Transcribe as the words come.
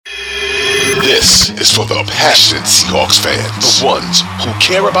This is for the passionate Seahawks fans. The ones who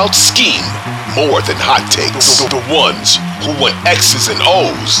care about scheme more than hot takes. The ones who want X's and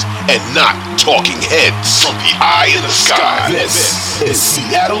O's and not talking heads. From the eye in the sky, this is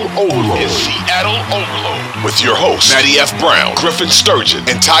Seattle Overload. With your hosts, Matty F. Brown, Griffin Sturgeon,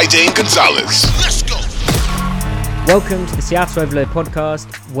 and Ty Dane Gonzalez. Let's go. Welcome to the Seattle Overload podcast,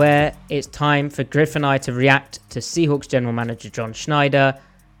 where it's time for Griff and I to react to Seahawks general manager John Schneider.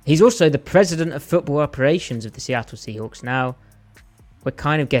 He's also the president of football operations of the Seattle Seahawks now. We're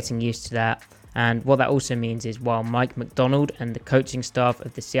kind of getting used to that. And what that also means is while Mike McDonald and the coaching staff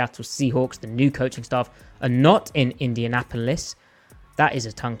of the Seattle Seahawks, the new coaching staff, are not in Indianapolis, that is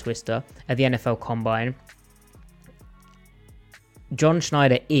a tongue twister, at the NFL Combine, John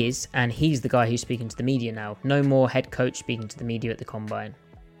Schneider is, and he's the guy who's speaking to the media now. No more head coach speaking to the media at the Combine.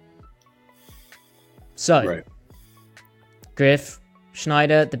 So, right. Griff,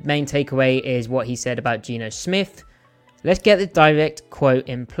 Schneider, the main takeaway is what he said about Geno Smith. Let's get the direct quote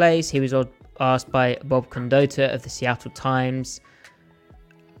in place. He was asked by Bob Condotta of the Seattle Times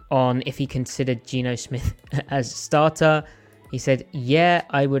on if he considered Geno Smith as a starter. He said, yeah,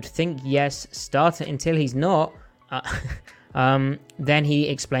 I would think yes, starter until he's not. Then he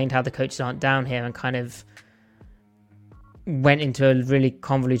explained how the coaches aren't down here and kind of went into a really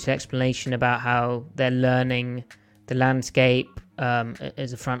convoluted explanation about how they're learning the landscape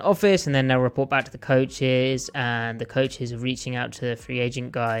as a front office, and then they'll report back to the coaches, and the coaches are reaching out to free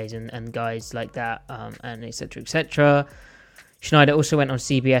agent guys and guys like that, and etc. etc. Schneider also went on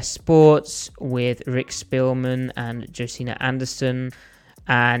CBS Sports with Rick Spielman and Josina Anderson,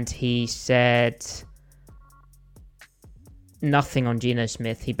 and he said nothing on Geno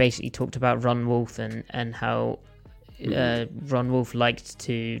Smith. He basically talked about Ron Wolf and how Ron Wolf liked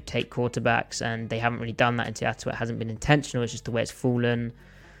to take quarterbacks, and they haven't really done that in Seattle. It hasn't been intentional, it's just the way it's fallen.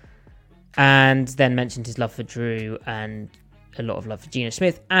 And then mentioned his love for Drew and a lot of love for Geno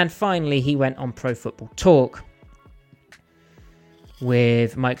Smith. And finally, he went on Pro Football Talk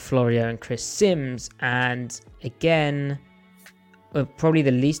with Mike Florio and Chris Sims. And again, probably the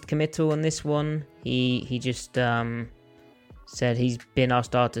least committal on this one. He just said he's been our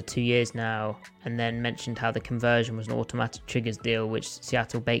starter 2 years now, and then mentioned how the conversion was an automatic triggers deal, which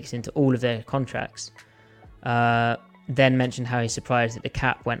Seattle bakes into all of their contracts. Then mentioned how he's surprised that the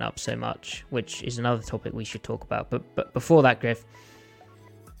cap went up so much, which is another topic we should talk about. But before that, Griff,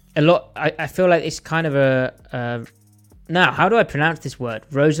 I feel like it's kind of now, how do I pronounce this word?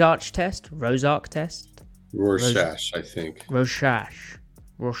 Rorschach test? Rorschach, I think. Rorschach.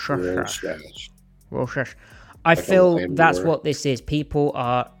 I feel that's what this is. People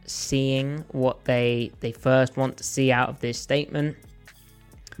are seeing what they first want to see out of this statement.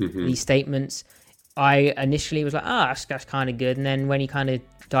 Mm-hmm. These statements, I initially was like, that's kind of good. And then when you kind of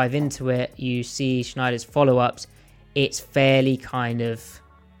dive into it, you see Schneider's follow-ups. It's fairly kind of,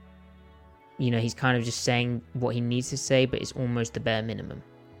 he's kind of just saying what he needs to say, but it's almost the bare minimum.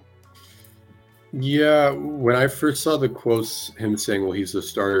 Yeah, when I first saw the quotes, him saying, well, he's a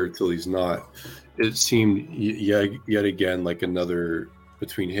starter until he's not, it seemed yet again like another,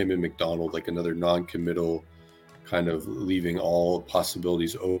 between him and McDonald, like another non-committal kind of leaving all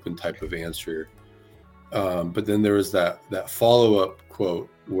possibilities open type of answer. But then there was that follow-up quote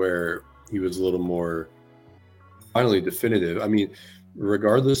where he was a little more finally definitive. I mean,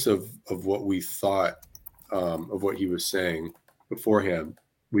 regardless of what we thought of what he was saying beforehand,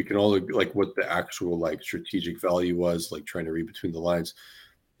 we can all like what the actual like strategic value was, like trying to read between the lines.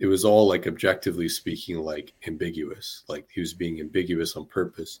 It was all like objectively speaking, like ambiguous, like he was being ambiguous on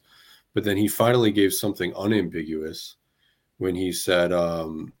purpose. But then he finally gave something unambiguous when he said,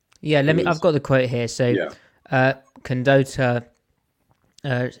 I've got the quote here. So Condotta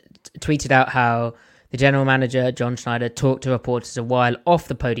tweeted out how the general manager, John Schneider, talked to reporters a while off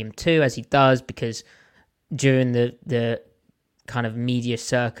the podium too, as he does, because during the kind of media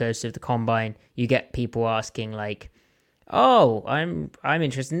circus of the Combine, you get people asking like, oh, I'm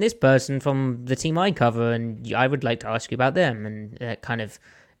interested in this person from the team I cover, and I would like to ask you about them, and kind of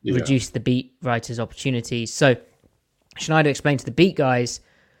reduce the beat writers' opportunities. So Schneider explained to the beat guys,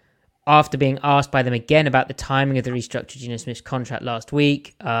 after being asked by them again about the timing of the restructured Geno Smith's contract last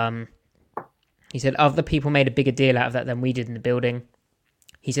week, he said other people made a bigger deal out of that than we did in the building.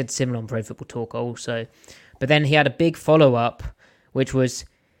 He said similar on Pro Football Talk also. But then he had a big follow-up, which was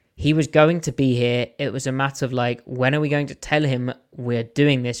he was going to be here. It was a matter of like, when are we going to tell him we're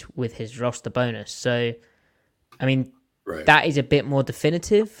doing this with his roster bonus? So, I mean, that is a bit more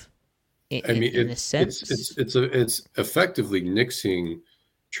definitive in a sense. It's effectively nixing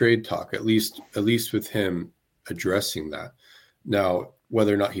trade talk, at least with him addressing that. Now,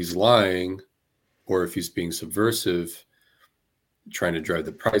 whether or not he's lying, or if he's being subversive, trying to drive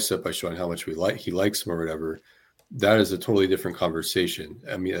the price up by showing how much he likes him or whatever, that is a totally different conversation.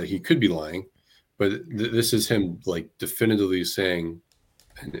 I mean, he could be lying, but this is him like definitively saying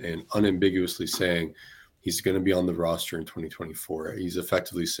and unambiguously saying he's going to be on the roster in 2024. He's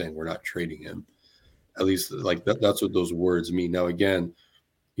effectively saying we're not trading him. At least like that's what those words mean. Now, again,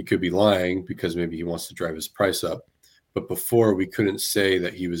 he could be lying because maybe he wants to drive his price up. But before, we couldn't say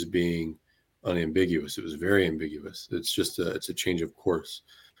that he was being unambiguous. It was very ambiguous. It's a change of course.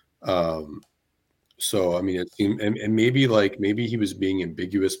 So, I mean, it seemed, and maybe he was being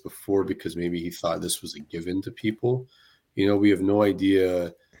ambiguous before because maybe he thought this was a given to people. We have no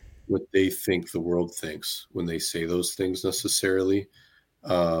idea what they think the world thinks when they say those things necessarily.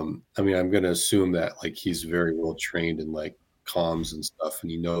 I mean, I'm going to assume that like he's very well trained in like comms and stuff, and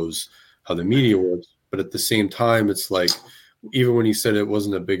he knows how the media works. But at the same time, it's like, even when he said it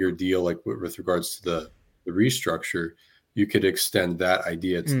wasn't a bigger deal, like with regards to the restructure, you could extend that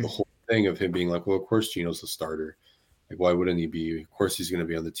idea to the whole thing of him being like, well, of course Gino's the starter. Like, why wouldn't he be? Of course he's going to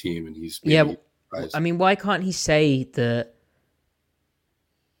be on the team, and he's I mean, why can't he say that?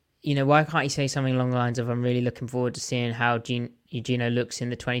 Why can't he say something along the lines of, I'm really looking forward to seeing how Gino looks in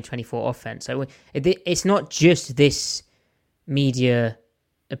the 2024 offense. So it's not just this media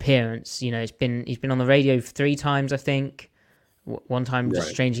appearance. He's been on the radio 3 times, I think. One time just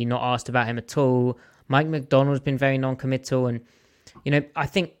strangely not asked about him at all. Mike McDonald's been very non-committal. And, I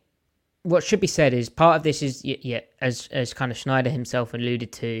think what should be said is part of this is, as kind of Schneider himself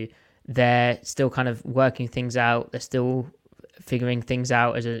alluded to, they're still kind of working things out. They're still figuring things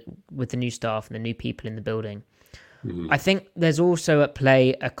out with the new staff and the new people in the building. I think there's also at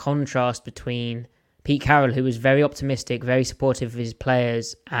play a contrast between Pete Carroll, who was very optimistic, very supportive of his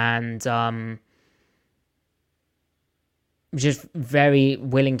players, and just very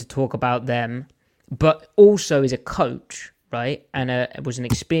willing to talk about them, but also is a coach, right? And was an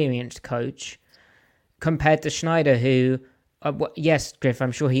experienced coach, compared to Schneider, who, yes, Griff,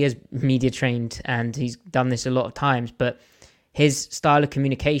 I'm sure he is media trained and he's done this a lot of times, but his style of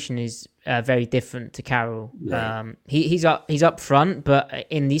communication is very different to Carroll. Right. He's up front, but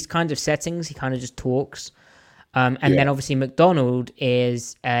in these kinds of settings, he kind of just talks. Then obviously McDonald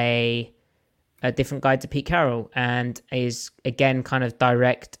is a different guy to Pete Carroll and is again kind of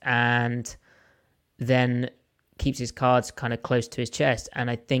direct and then keeps his cards kind of close to his chest. And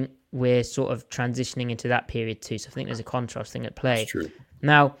I think we're sort of transitioning into that period too. So I think there's a contrast thing at play. That's true.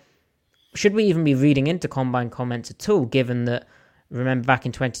 Now, should we even be reading into Combine comments at all, given that, remember back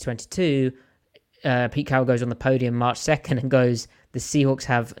in 2022, Pete Carroll goes on the podium March 2nd and goes, the Seahawks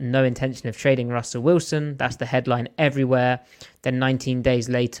have no intention of trading Russell Wilson. That's the headline everywhere. Then 19 days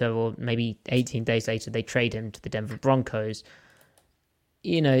later, or maybe 18 days later, they trade him to the Denver Broncos.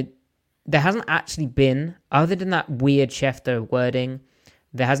 There hasn't actually been, other than that weird Schefter wording,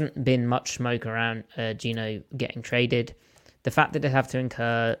 there hasn't been much smoke around Gino getting traded. The fact that they have to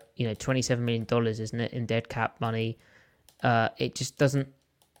incur, $27 million, isn't it, in dead cap money, it just doesn't,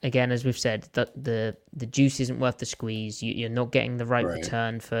 again, as we've said, the juice isn't worth the squeeze. You're not getting the right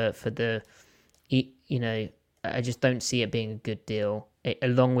return for the, I just don't see it being a good deal,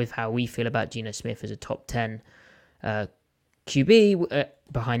 along with how we feel about Geno Smith as a top 10 QB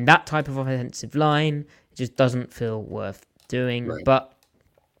behind that type of offensive line. It just doesn't feel worth doing. Right. But,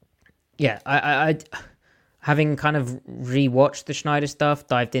 yeah, I having kind of rewatched the Schneider stuff,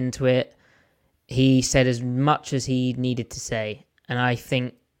 dived into it, he said as much as he needed to say. And I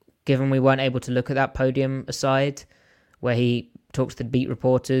think, given we weren't able to look at that podium aside, where he talks to the beat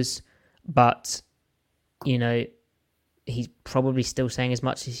reporters, but, he's probably still saying as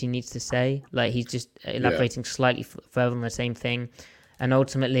much as he needs to say. Like, he's just elaborating slightly further on the same thing. And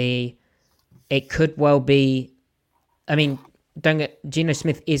ultimately, it could well be, Geno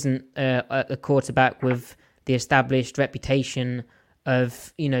Smith isn't a quarterback with the established reputation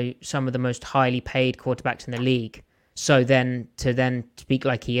of, some of the most highly paid quarterbacks in the league. So then to speak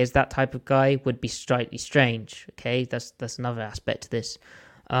like he is that type of guy would be slightly strange. Okay, that's another aspect to this.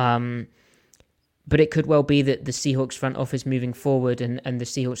 But it could well be that the Seahawks front office moving forward and the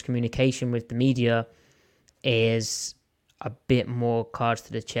Seahawks communication with the media is a bit more cards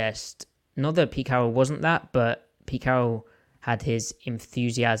to the chest. Not that Pete Carroll wasn't that, but Pete Carroll had his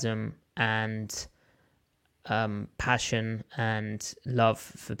enthusiasm and passion and love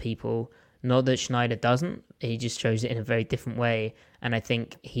for people. Not that Schneider doesn't. He just shows it in a very different way. And I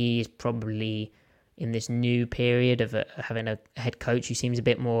think he is probably in this new period of having a head coach who seems a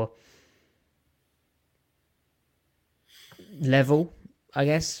bit more level, I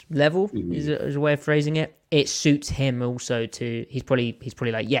guess. Level is a way of phrasing it. It suits him also to. He's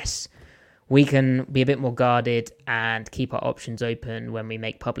probably like, yes, we can be a bit more guarded and keep our options open when we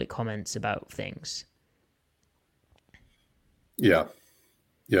make public comments about things. Yeah.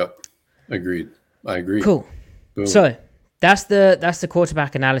 Agreed. I agree. Cool. Boom. So that's the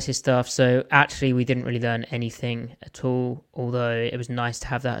quarterback analysis stuff. So actually, we didn't really learn anything at all, although it was nice to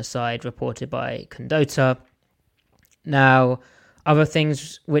have that aside reported by Condota. Now, other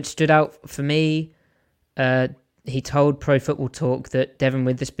things which stood out for me, he told Pro Football Talk that Devon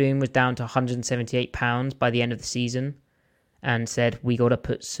Witherspoon was down to 178 pounds by the end of the season and said, we got to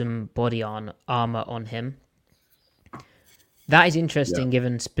put some body armor on him. That is interesting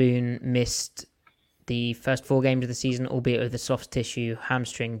given Spoon missed the first 4 games of the season, albeit with a soft tissue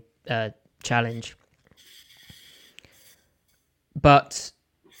hamstring challenge. But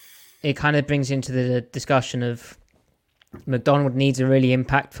it kind of brings into the discussion of McDonald needs a really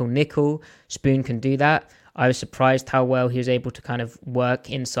impactful nickel. Spoon can do that. I was surprised how well he was able to kind of work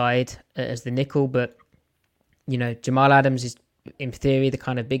inside as the nickel, but Jamal Adams is in theory the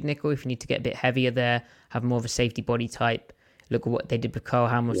kind of big nickel. If you need to get a bit heavier there, have more of a safety body type, look at what they did with Carl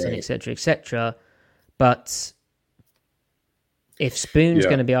Hamilton, etc., etc. But if Spoon's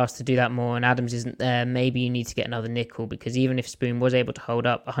going to be asked to do that more and Adams isn't there, maybe you need to get another nickel, because even if Spoon was able to hold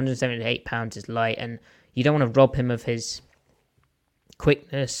up, 178 pounds is light and you don't want to rob him of his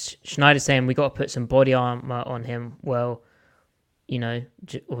quickness. Schneider's saying we got to put some body armor on him. Well,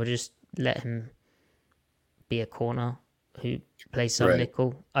 or just let him be a corner who plays some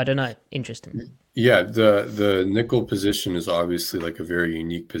nickel. I don't know. Interesting. Yeah, the nickel position is obviously like a very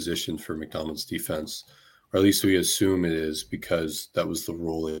unique position for McDonald's defense, or at least we assume it is, because that was the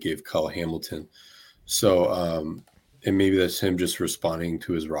role it gave Kyle Hamilton. So, and maybe that's him just responding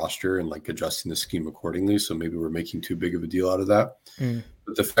to his roster and like adjusting the scheme accordingly. So maybe we're making too big of a deal out of that.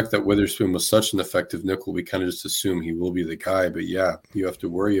 But the fact that Witherspoon was such an effective nickel, we kind of just assume he will be the guy. But yeah, you have to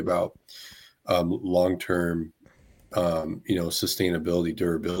worry about long-term, sustainability,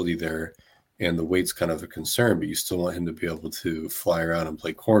 durability there. And the weight's kind of a concern, but you still want him to be able to fly around and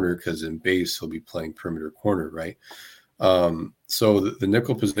play corner, because in base, he'll be playing perimeter corner, right? So the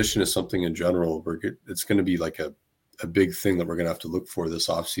nickel position is something in general where it's going to be like a big thing that we're going to have to look for this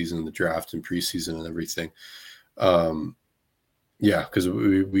offseason in the draft and preseason and everything. Because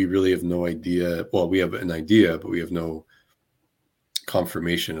we really have no idea. Well, we have an idea, but we have no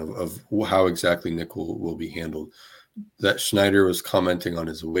confirmation of how exactly nickel will be handled. That Schneider was commenting on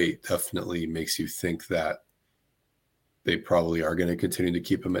his weight definitely makes you think that they probably are going to continue to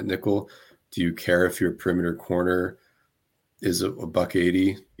keep him at nickel. Do you care if your perimeter corner is a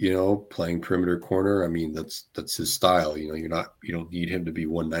 $180, playing perimeter corner? I mean, that's his style. You don't need him to be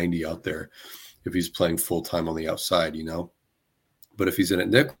 190 out there if he's playing full time on the outside, But if he's in at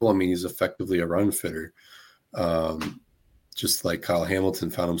nickel, I mean, he's effectively a run fitter. Just like Kyle Hamilton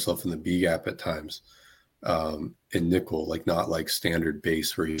found himself in the B gap at times. In nickel, like not like standard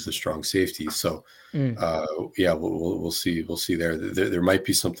base where he's a strong safety. So we'll see. We'll see there. There might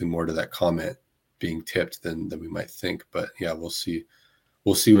be something more to that comment being tipped than we might think. But yeah, we'll see.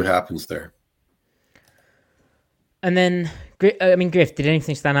 We'll see what happens there. And then, Griff, did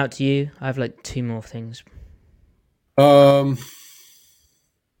anything stand out to you? I have like 2 more things. I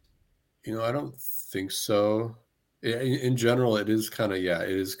don't think so. In general, it is kind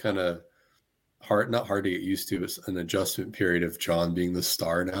of not hard to get used to. It's an adjustment period of John being the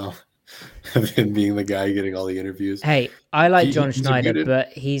star now, of him being the guy getting all the interviews. Hey, I like John Schneider, but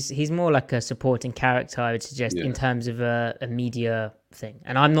he's more like a supporting character, I would suggest, in terms of a media thing.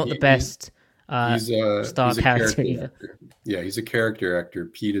 And I'm not the best star character either. Yeah, he's a character actor.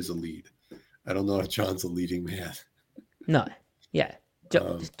 Pete is a lead. I don't know if John's a leading man. No, yeah.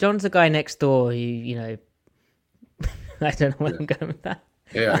 John's the guy next door who, I don't know where I'm going with that.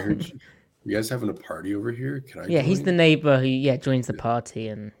 Yeah, I heard you guys having a party over here? Can I join? He's the neighbor who joins the party,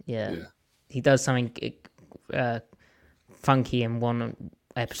 and he does something funky in one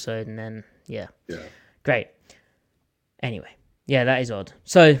episode, and then great. Anyway, that is odd.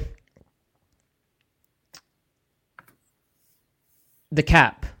 So the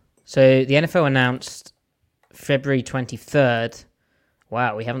cap. So the NFL announced February 23rd.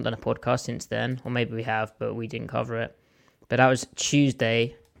 Wow, we haven't done a podcast since then, or maybe we have, but we didn't cover it. But that was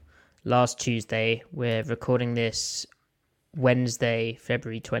last Tuesday. We're recording this Tuesday,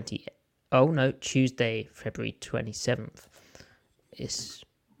 February 27th. It's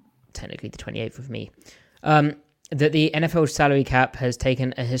technically the 28th of me. That the NFL salary cap has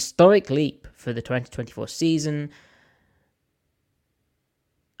taken a historic leap for the 2024 season.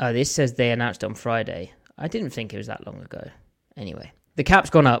 This says they announced it on Friday. I didn't think it was that long ago. Anyway, the cap's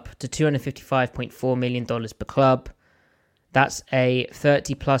gone up to $255.4 million per club. That's a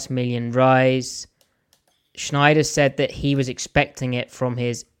 30 plus million rise. Schneider said that he was expecting it from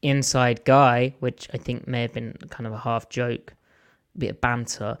his inside guy, which I think may have been kind of a half joke, a bit of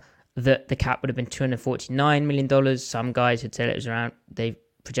banter, that the cap would have been $249 million. Some guys had said it was around, they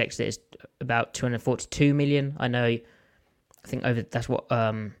projected it as about $242 million. I know, I think that's what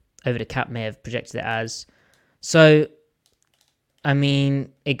over the cap may have projected it as. So, I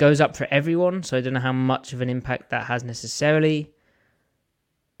mean, it goes up for everyone, so I don't know how much of an impact that has necessarily,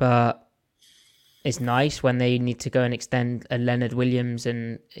 but it's nice when they need to go and extend a Leonard Williams,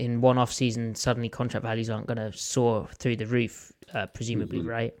 and in one off season, suddenly contract values aren't going to soar through the roof, presumably,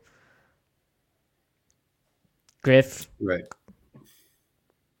 right? Griff? Right.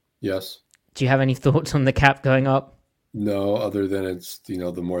 Yes. Do you have any thoughts on the cap going up? No, other than it's,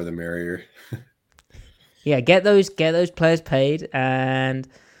 the more the merrier. Yeah, get those players paid, and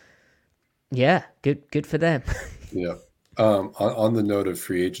yeah, good for them. Yeah. On the note of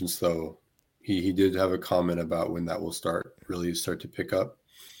free agents, though, he did have a comment about when that will really start to pick up.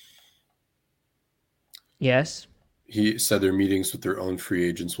 Yes. He said their meetings with their own free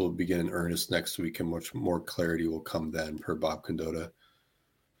agents will begin in earnest next week, and much more clarity will come then, per Bob Condotta.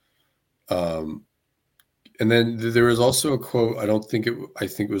 And then there was also a quote, I think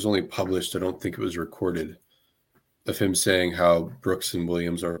it was only published, I don't think it was recorded, of him saying how Brooks and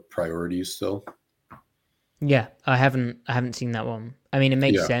Williams are priorities still. Yeah, I haven't seen that one. I mean, it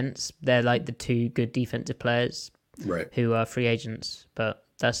makes sense. They're like the two good defensive players, right, who are free agents, but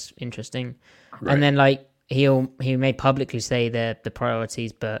that's interesting. Right. And then like he may publicly say they're the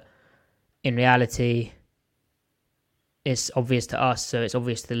priorities, but in reality, it's obvious to us, so it's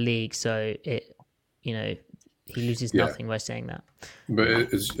obvious to the league. So it, he loses nothing by saying that. But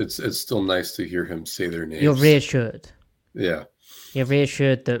it's still nice to hear him say their names. You're reassured. Yeah. You're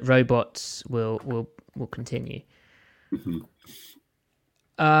reassured that robots will continue. Mm-hmm.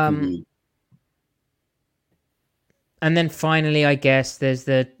 And then finally, I guess there's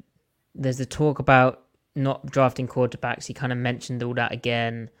the talk about not drafting quarterbacks. He kind of mentioned all that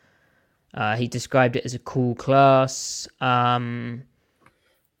again. He described it as a cool class.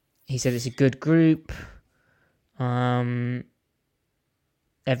 He said it's a good group. Every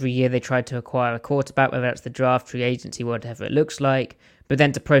year they try to acquire a quarterback, whether that's the draft, free agency, whatever it looks like. But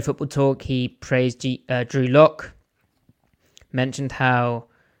then to Pro Football Talk, he praised Drew Lock, mentioned how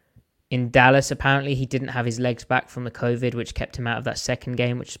in Dallas, apparently, he didn't have his legs back from the COVID, which kept him out of that second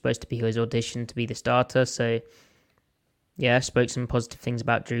game, which is supposed to be his audition to be the starter. So, yeah, spoke some positive things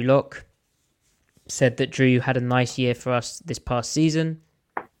about Drew Lock. Said that Drew had a nice year for us this past season.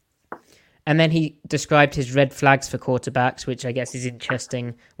 And then he described his red flags for quarterbacks, which I guess is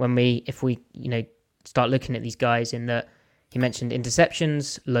interesting if we start looking at these guys, in that he mentioned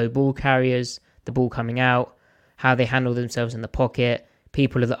interceptions, low ball carriers, the ball coming out, how they handle themselves in the pocket,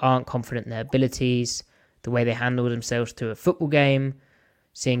 people that aren't confident in their abilities, the way they handle themselves through a football game,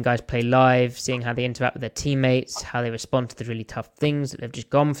 seeing guys play live, seeing how they interact with their teammates, how they respond to the really tough things that they've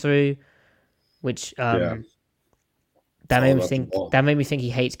just gone through, which that made me think he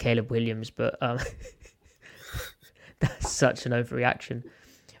hates Caleb Williams, but that's such an overreaction.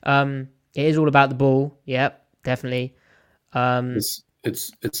 It is all about the ball. Yep, definitely.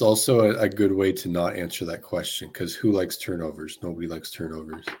 It's also a good way to not answer that question, because who likes turnovers? Nobody likes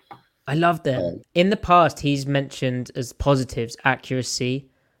turnovers. I love them. In the past, he's mentioned as positives accuracy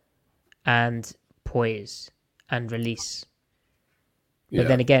and poise and release. But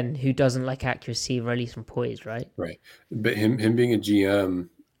then again, who doesn't like accuracy, release, and poise, right? Right. But him being a GM,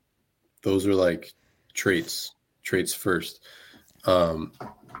 those are like traits first. So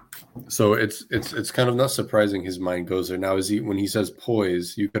it's kind of not surprising his mind goes there. Now, when he says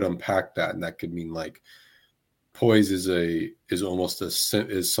poise, you could unpack that, and that could mean like poise is almost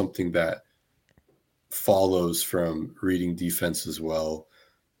is something that follows from reading defense as well.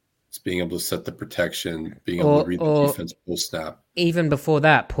 It's being able to set the protection, being able to read the defense post snap. Even before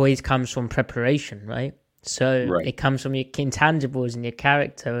that, poise comes from preparation, right? So it comes from your intangibles and your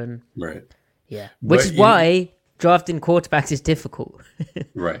character, and which is why drafting quarterbacks is difficult.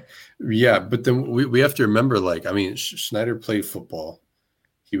 Right. Yeah, but then we have to remember, like, I mean, Schneider played football.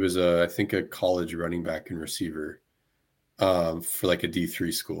 He was I think a college running back and receiver for like a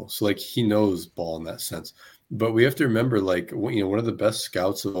D3 school. So like he knows ball in that sense. But we have to remember, like, one of the best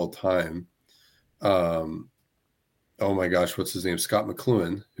scouts of all time, oh my gosh, what's his name? Scott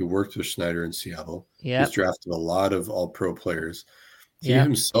McLuhan, who worked with Schneider in Seattle. Yeah. He's drafted a lot of all-pro players. He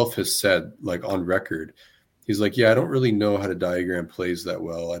himself has said, like, on record, he's like, yeah, I don't really know how to diagram plays that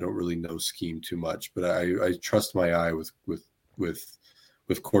well. I don't really know scheme too much, but I trust my eye with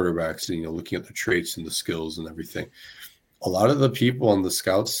quarterbacks and, looking at the traits and the skills and everything. a lot of the people on the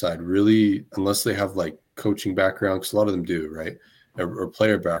scouts side really, unless they have like coaching background, because a lot of them do, right? Or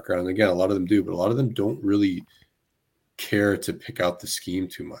player background. And again, a lot of them do, but a lot of them don't really care to pick out the scheme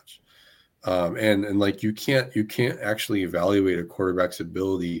too much. And like you can't actually evaluate a quarterback's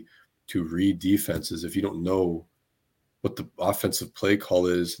ability to read defenses if you don't know what the offensive play call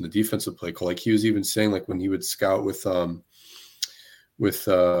is and the defensive play call. Like he was even saying, like when he would scout with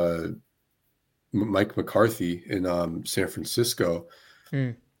Mike McCarthy in San Francisco,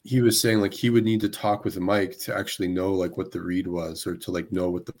 he was saying like he would need to talk with Mike to actually know like what the read was or to like know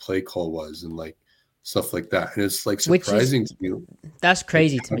what the play call was and like stuff like that. And it's like surprising to me. That's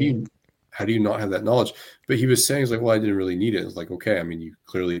crazy like, to me. How do you not have that knowledge? But he was saying, he's like, well, I didn't really need it. It's like, okay, I mean, you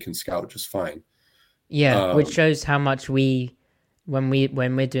clearly can scout just fine. Yeah, which shows how much when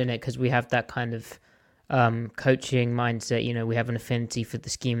we're doing it, because we have that kind of coaching mindset, you know, we have an affinity for the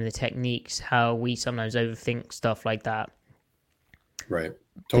scheme and the techniques, how we sometimes overthink stuff like that. Right.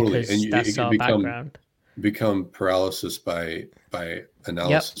 Totally. Because And that's our background. Become paralysis by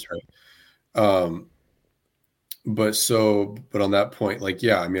analysis, right? But on that point, like,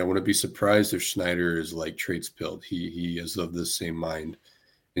 yeah, I mean, I wouldn't be surprised if Schneider is like traits pilled. He is of the same mind,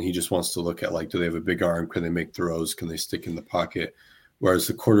 and he just wants to look at like, do they have a big arm? Can they make throws? Can they stick in the pocket? Whereas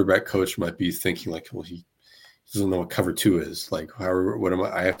the quarterback coach might be thinking like, well, he doesn't know what cover 2 is. Like, what am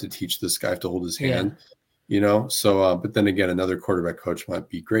I have to teach this guy? I have to hold his hand, you know? So, but then again, another quarterback coach might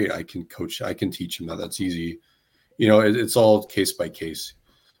be great. I can teach him that. That's easy. You know, it's all case by case.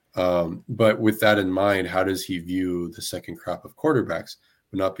 But with that in mind, how does he view the second crop of quarterbacks?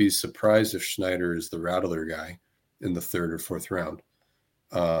 Would not be surprised if Schneider is the rattler guy in the 3rd or 4th round.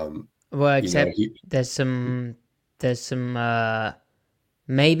 Well, except there's some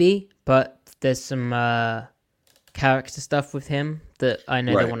maybe, but there's some character stuff with him that I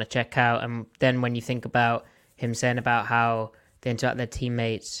know they want to check out. And then when you think about him saying about how they interact with their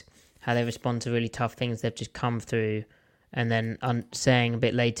teammates, how they respond to really tough things they've just come through, and then saying a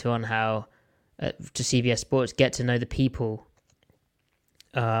bit later on how to CBS Sports, get to know the people,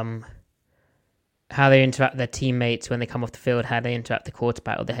 how they interact with their teammates when they come off the field, how they interact with the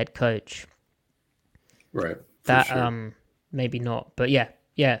quarterback or the head coach. Right. That sure. Maybe not, but yeah,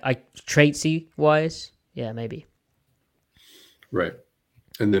 traitsy wise, yeah, maybe. Right.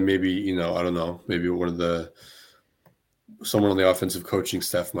 And then maybe, you know, I don't know, maybe someone on the offensive coaching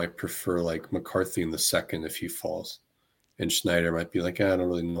staff might prefer like McCarthy in the 2nd if he falls. And Schneider might be like, I don't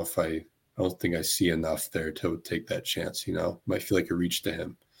really know if I don't think I see enough there to take that chance, you know. Might feel like a reach to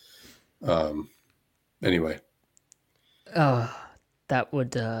him. Anyway. Oh, that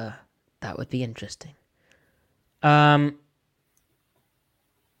would be interesting.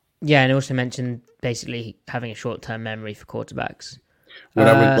 Yeah, and also mentioned basically having a short-term memory for quarterbacks. What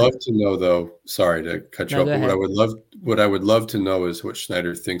I would love to know, though, sorry to cut you off, but what I would love to know is what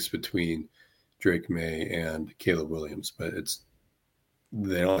Schneider thinks between Drake May and Caleb Williams, but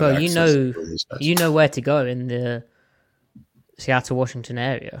they don't have access to those guys. You know where to go in the Seattle, Washington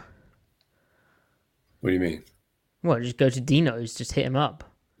area. What do you mean? Well, just go to Dino's, just hit him up.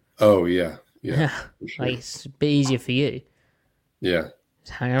 Oh yeah. Sure. Like it's a bit easier for you. Yeah.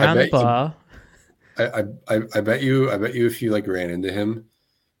 Just hang around the bar. I bet you if you like ran into him,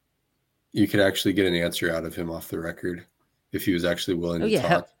 you could actually get an answer out of him off the record if he was actually willing to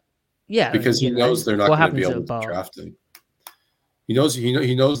talk. Yeah, because he knows they're not going to be able to draft him. He knows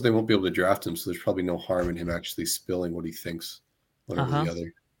they won't be able to draft him, so there's probably no harm in him actually spilling what he thinks one over the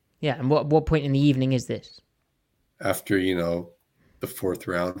other. Yeah, and what point in the evening is this? After, you know, the 4th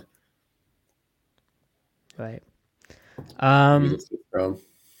round. Right. The 5th round.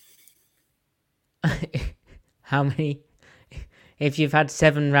 How many? If you've had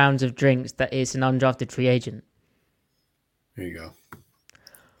 7 rounds of drinks, that is an undrafted free agent. There you go.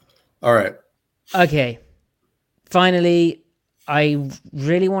 All right. Okay. Finally, I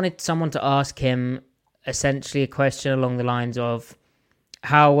really wanted someone to ask him essentially a question along the lines of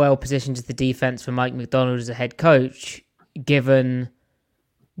how well positioned is the defense for Mike Macdonald as a head coach, given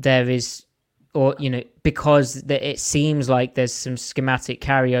there is, or, you know, because it seems like there's some schematic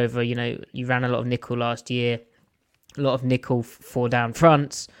carryover. You know, you ran a lot of nickel last year, a lot of nickel 4 down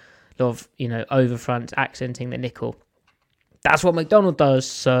fronts, a lot of, you know, over fronts accenting the nickel. That's what Macdonald does,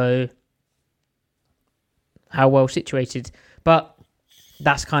 so how well situated. But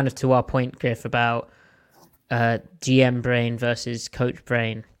that's kind of to our point, Griff, about GM brain versus coach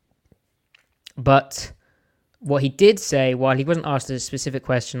brain. But what he did say, while he wasn't asked a specific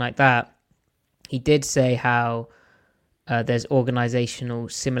question like that, he did say how There's organizational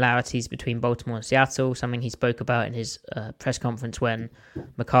similarities between Baltimore and Seattle, something he spoke about in his press conference when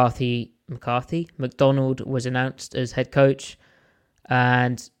McDonald was announced as head coach.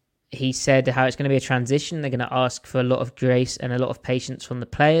 And he said how it's going to be a transition. They're going to ask for a lot of grace and a lot of patience from the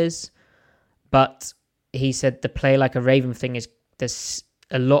players. But he said the play like a Raven thing is there's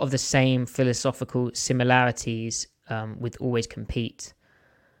a lot of the same philosophical similarities with always compete.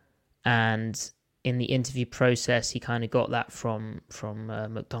 And in the interview process, he kind of got that from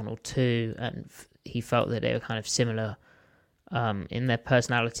McDonald too, and he felt that they were kind of similar in their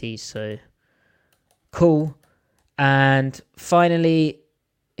personalities. So cool. And finally,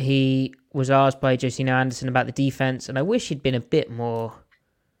 he was asked by Josino Anderson about the defense, and I wish he'd been a bit more.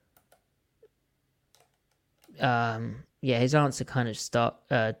 His answer kind of he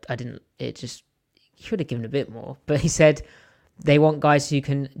should have given a bit more, but he said they want guys who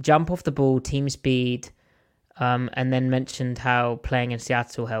can jump off the ball, team speed, and then mentioned how playing in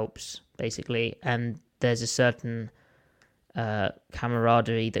Seattle helps, basically. And there's a certain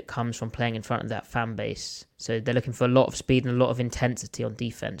camaraderie that comes from playing in front of that fan base. So they're looking for a lot of speed and a lot of intensity on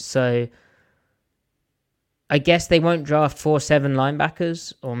defense. So I guess they won't draft 4-7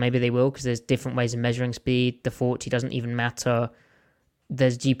 linebackers, or maybe they will because there's different ways of measuring speed. The 40 doesn't even matter.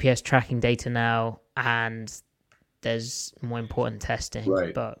 There's GPS tracking data now, and there's more important testing.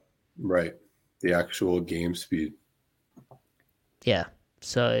 Right. But The actual game speed. Yeah.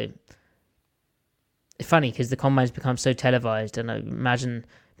 So it's funny because the combine's become so televised, and I imagine it'd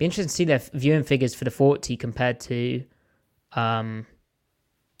be interesting to see their viewing figures for the 40 compared to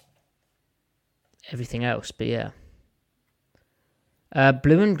everything else. But yeah.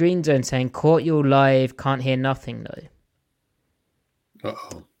 Blue and Green Zone saying, caught your live, can't hear nothing though.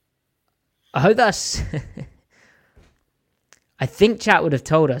 Uh-oh. I hope that's... I think chat would have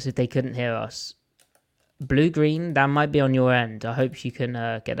told us if they couldn't hear us. Blue Green, that might be on your end. I hope you can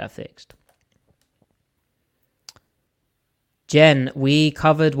get that fixed. Jen, we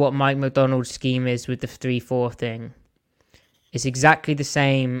covered what Mike McDonald's scheme is with the 3-4 thing. It's exactly the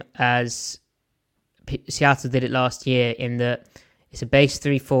same as Seattle did it last year in that it's a base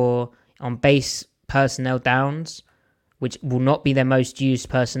 3-4 on base personnel downs, which will not be their most used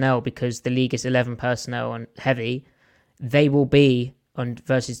personnel because the league is 11 personnel and heavy. They will be on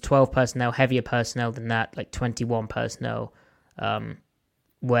versus 12 personnel, heavier personnel than that, like 21 personnel,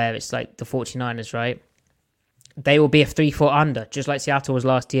 where it's like the 49ers, right? They will be a 3-4 under, just like Seattle was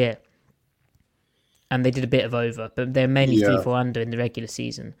last year. And they did a bit of over, but they're mainly 3-4 under in the regular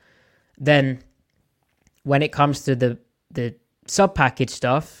season. Then, when it comes to the sub-package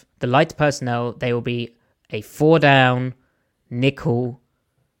stuff, the light personnel, they will be a 4-down, nickel,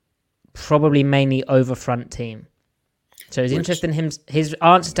 probably mainly over front team. So it's interesting. His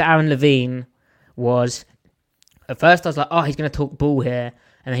answer to Aaron Levine was, at first I was like, oh, he's going to talk bull here.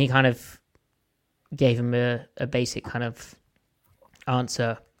 And then he kind of gave him a basic kind of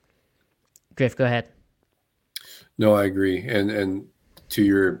answer. Griff, go ahead. No, I agree. And to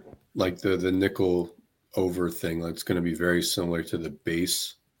your, like the nickel over thing, it's going to be very similar to the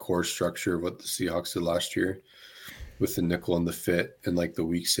base core structure of what the Seahawks did last year with the nickel and the fit and like the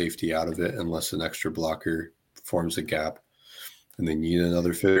weak safety out of it, unless an extra blocker forms a gap and they need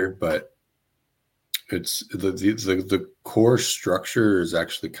another fitter. But it's the core structure is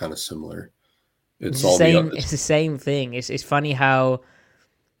actually kind of similar. It's all it's the same thing. It's funny how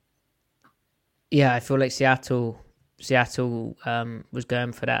I feel like Seattle was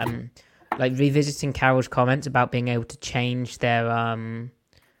going for that, and like revisiting Carroll's comments about being able to change their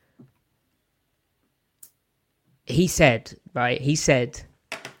he said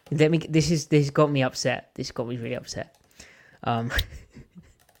this got me upset. This got me really upset.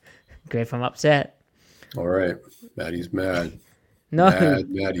 Griff, I'm upset. All right. Maddie's mad. No,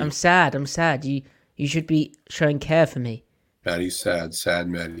 Maddie. I'm sad. You should be showing care for me. Maddie's sad. Sad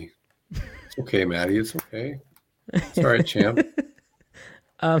Maddie. It's okay, Maddie. It's okay. It's all right, champ.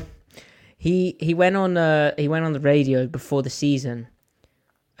 He went on the radio before the season.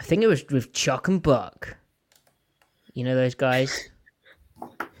 I think it was with Chuck and Buck. You know those guys?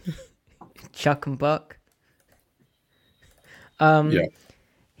 Chuck and Buck. Yeah.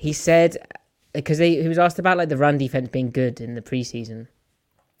 He said, because he was asked about like the run defense being good in the preseason,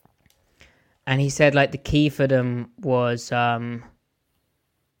 and he said like the key for them was being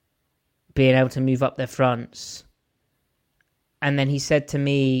able to move up their fronts. And then he said to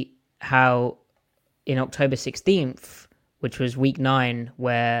me how in October 16th, which was week 9,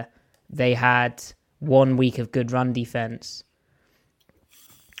 where they had 1 week of good run defense,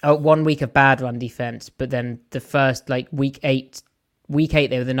 1 week of bad run defense, but then the first week 8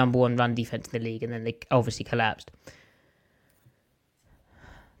 they were the number 1 run defense in the league, and then they obviously collapsed.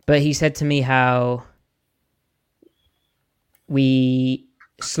 But he said to me how we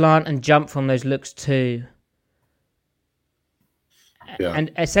slant and jump from those looks too. Yeah.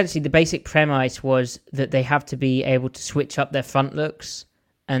 And essentially the basic premise was that they have to be able to switch up their front looks.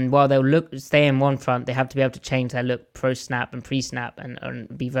 And while they'll stay in one front, they have to be able to change their look pro-snap and pre-snap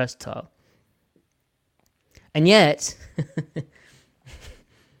and be versatile. And yet,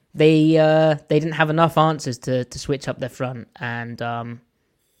 they didn't have enough answers to switch up their front, and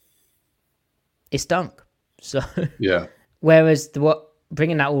it stunk. So Yeah. Whereas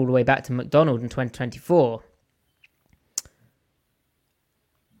bringing that all the way back to McDonald in 2024,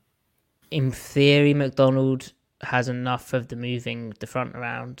 in theory, McDonald has enough of the moving the front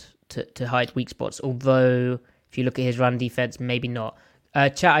around to hide weak spots. Although, if you look at his run defense, maybe not.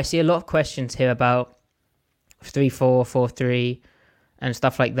 Chat, I see a lot of questions here about 3-4, 4-3, and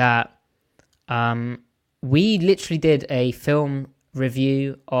stuff like that. We literally did a film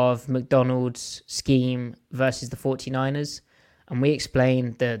review of McDonald's scheme versus the 49ers, and we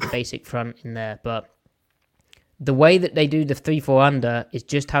explained the basic front in there. But the way that they do the 3-4 under is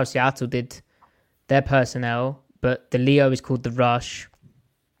just how Seattle did their personnel, but the Leo is called the Rush,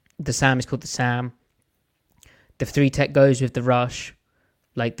 the Sam is called the Sam, the 3-tech goes with the Rush,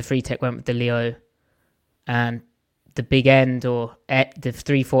 like the 3-tech went with the Leo, and the big end or the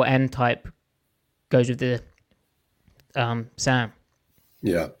 3-4 end type goes with the Sam.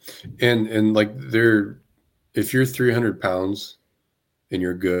 Yeah. And like if you're 300 pounds and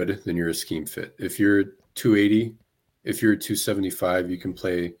you're good, then you're a scheme fit. If you're 280, if you're 275, you can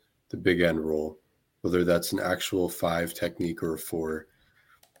play the big end role, whether that's an actual 5 technique or a 4.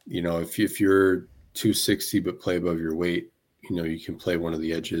 If you're 260 but play above your weight, you can play one of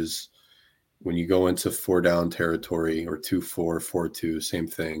the edges. When you go into 4 down territory or 2-4, 4-2, same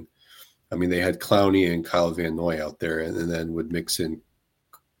thing. I mean, they had Clowney and Kyle Van Noy out there, and then would mix in,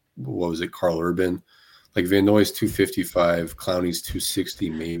 Carl Urban. Like Van Noy's 255, Clowney's 260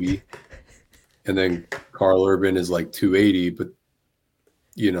 maybe. And then Carl Urban is like 280, but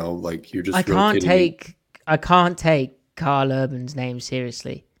like you're just I can't take Carl Urban's name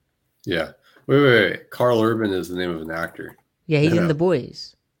seriously. Yeah. Wait. Carl Urban is the name of an actor. Yeah, he's in The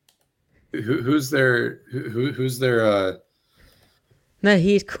Boys. Who's their No,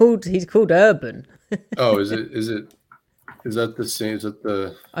 he's called Urban. Oh, is that the same? Is that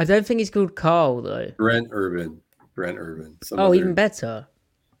the I don't think he's called Carl though. Brent Urban. Even better.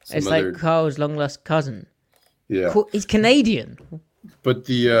 It's like Carl's long lost cousin. Yeah. He's Canadian. But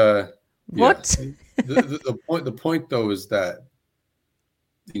the what? Yeah. The point though is that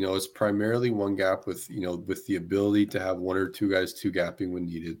it's primarily one gap with the ability to have one or two guys two gapping when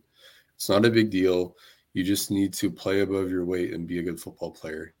needed. It's not a big deal. You just need to play above your weight and be a good football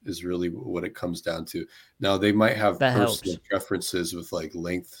player is really what it comes down to. Now they might have personal preferences with like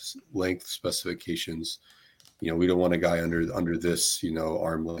length specifications. We don't want a guy under this,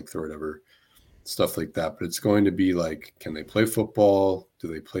 arm length or whatever, stuff like that. But it's going to be like, can they play football? Do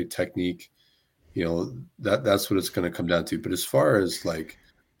they play technique? That's what it's going to come down to. But as far as like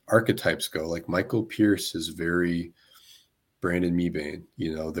archetypes go, like Michael Pierce is very Brandon Mebane,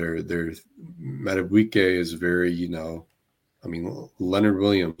 they're Madubuike is very, Leonard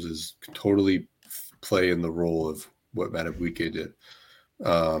Williams is totally play in the role of what Madubuike did.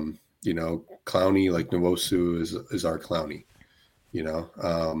 Clowney, like Nwosu is our Clowney,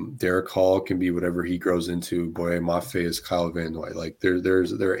 Derek Hall can be whatever he grows into. Boye Mafe is Kyle Van Noy. Like there are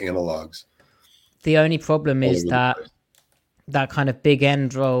analogs. The only problem is that kind of big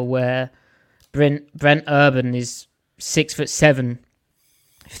end role where Brent Urban is 6'7",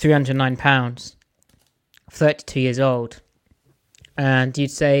 309 pounds, 32 years old. And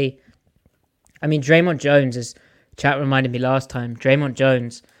you'd say, Draymond Jones, as chat reminded me last time, Draymond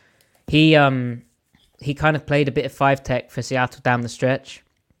Jones, he kind of played a bit of 5-tech for Seattle down the stretch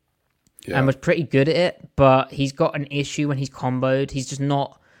and was pretty good at it, but he's got an issue when he's comboed. He's just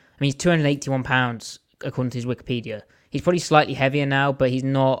not, he's 281 pounds according to his Wikipedia. He's probably slightly heavier now, but he's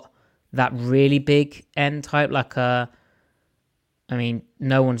not that really big end type, like no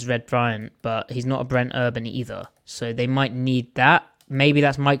one's Red Bryant, but he's not a Brent Urban either. So they might need that. Maybe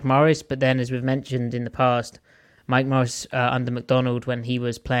that's Mike Morris, but then as we've mentioned in the past, Mike Morris under McDonald when he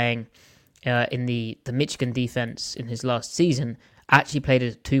was playing in the Michigan defense in his last season actually played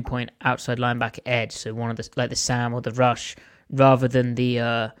as a 2-point outside linebacker edge, so one of the Sam or the Rush rather than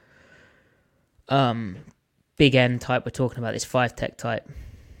the big end type we're talking about, this 5-tech type.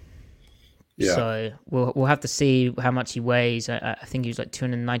 Yeah. So we'll have to see how much he weighs. I think he was like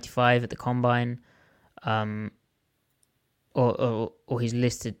 295 at the combine, or he's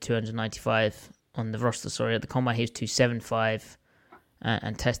listed 295 on the roster. Sorry, at the combine he was 275,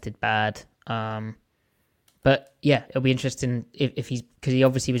 and tested bad. But yeah, it'll be interesting if he's, because he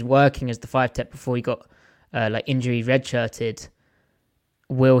obviously was working as the 5-tech before he got injury redshirted.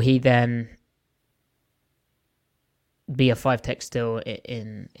 Will he then be a 5-tech still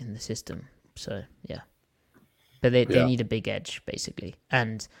in the system? So yeah, but they need a big edge basically.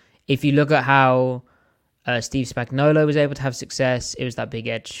 And if you look at how Steve Spagnuolo was able to have success, it was that big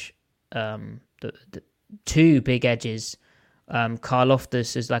edge. The two big edges. Carl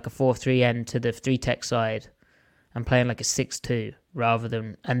Loftus is like a 4-3 end to the 3-tech side and playing like a 6-2 rather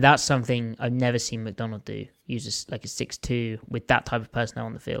than, and that's something I've never seen McDonald do. Use like a 6-2 with that type of personnel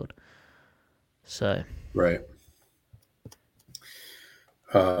on the field. So right.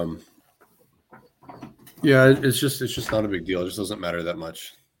 Yeah, it's just not a big deal. It just doesn't matter that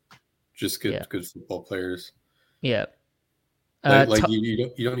much. Just good football players. Yeah. You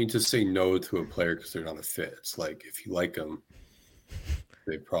don't need to say no to a player because they're not a fit. It's like if you like them,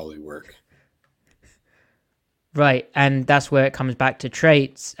 they probably work. Right, and that's where it comes back to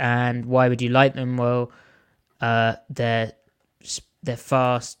traits and why would you like them? Well, they're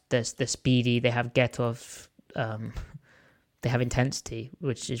fast, they're speedy, they have get off, they have intensity,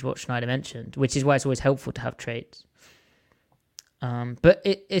 which is what Schneider mentioned, which is why it's always helpful to have traits. But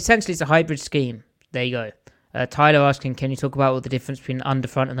essentially it's a hybrid scheme. There you go. Tyler asking, can you talk about what the difference between under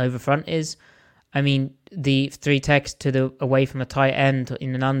front and over front is? I mean, the 3-techs to the away from the tight end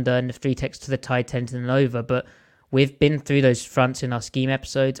in an under, and the 3-techs to the tight end in an over. But we've been through those fronts in our scheme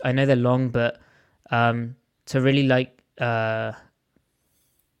episodes. I know they're long, but to really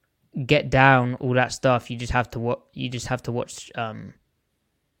get down all that stuff, you just have to watch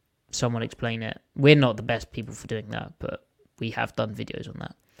someone explain it. We're not the best people for doing that, but we have done videos on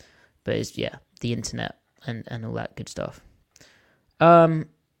that. But it's the internet and all that good stuff.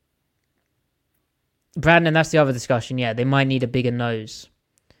 Brandon, that's the other discussion. Yeah, they might need a bigger nose.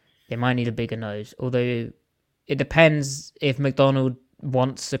 Although it depends if McDonald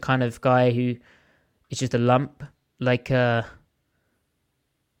wants a kind of guy who is just a lump, like blanking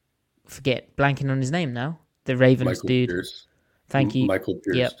on his name now. The Ravens Michael dude. Pierce. Thank you. Michael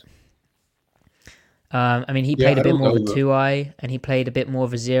Pierce. Yep. I mean, he played a bit more of a 2-eye, and he played a bit more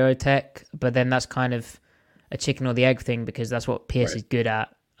of a 0-tech, but then that's kind of a chicken or the egg thing because that's what Pierce is good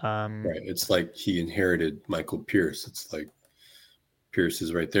at. Right. It's like he inherited Michael Pierce. It's like Pierce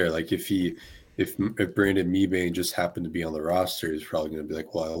is right there. Like if Brandon Mebane just happened to be on the roster, he's probably going to be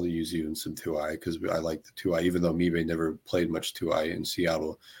like, well, I'll use you in some 2-eye because I like the 2-eye, even though Mebane never played much 2-eye in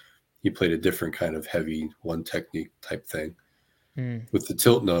Seattle. He played a different kind of heavy one technique type thing with the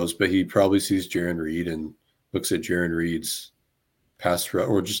tilt nose, but he probably sees Jaron Reed and looks at Jaron Reed's pass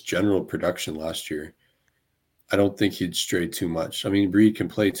or just general production last year. I don't think he'd stray too much. I mean, Reed can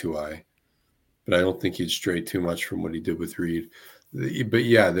play 2-eye, but I don't think he'd stray too much from what he did with Reed. But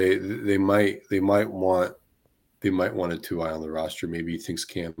yeah, they might want a 2-eye on the roster. Maybe he thinks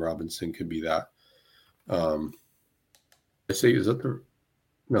Cam Robinson could be that. No,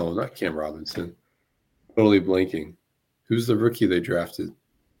 not Cam Robinson. Totally blanking. Who's the rookie they drafted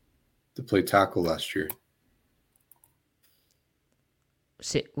to play tackle last year?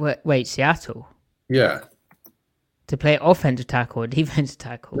 Wait, Seattle? Yeah. To play offensive tackle or defensive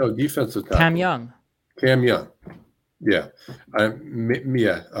tackle? No, defensive tackle. Cam Young. Yeah.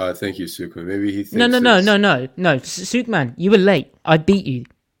 Thank you, Sukman. Maybe he thinks No. Sukman, you were late. I beat you.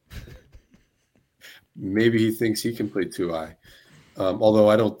 Maybe he thinks he can play 2-eye. Although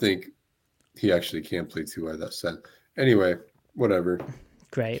I don't think he actually can play 2-eye, that said. Anyway, whatever.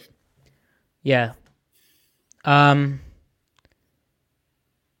 Great. Yeah. I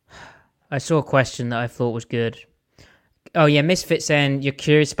saw a question that I thought was good. Oh, yeah, Misfit saying you're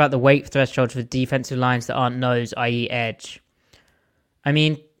curious about the weight threshold for defensive lines that aren't nose, i.e. edge. I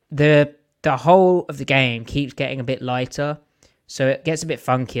mean, the whole of the game keeps getting a bit lighter, so it gets a bit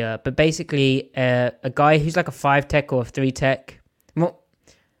funkier. But basically, a guy who's like a 5-tech or a 3-tech...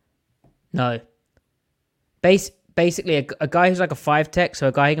 No. Basically, a guy who's like a 5-tech, so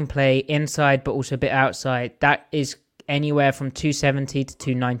a guy who can play inside but also a bit outside, that is anywhere from 270 to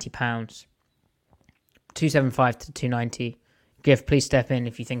 290 pounds. 275 to 290. Griff, please step in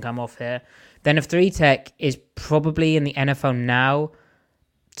if you think I'm off here. Then a 3-tech is probably in the NFL now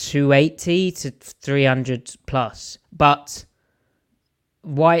 280 to 300 plus. But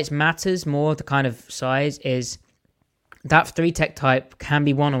why it matters more, the kind of size, is that 3-tech type can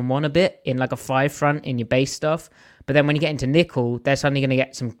be one-on-one a bit in like a 5 front in your base stuff. But then when you get into nickel, they're suddenly going to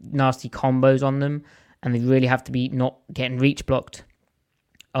get some nasty combos on them, and they really have to be not getting reach blocked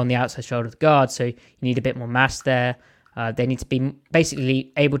on the outside shoulder of the guard. So you need a bit more mass there. They need to be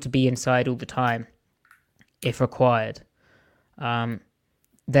basically able to be inside all the time if required.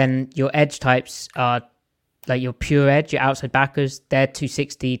 then your edge types are like your pure edge, your outside backers, they're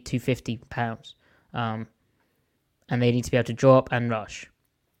 260, 250 pounds. And they need to be able to drop and rush.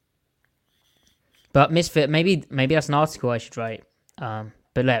 But Misfit, maybe that's an article I should write.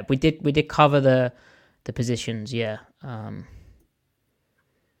 But look, we did cover the positions, yeah.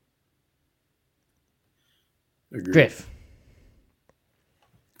 Griff.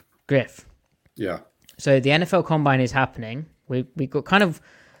 Yeah. So the NFL Combine is happening. We got kind of,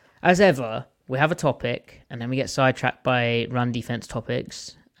 as ever, we have a topic, and then we get sidetracked by run defense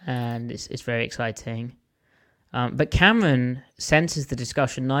topics, and it's very exciting. But Cameron centers the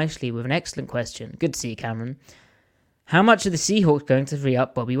discussion nicely with an excellent question. Good to see you, Cameron. How much are the Seahawks going to free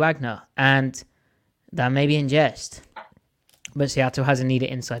up Bobby Wagner? And that may be in jest, but Seattle has a needed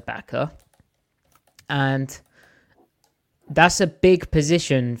inside backer. And that's a big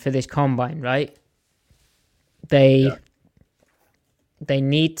position for this combine, right? They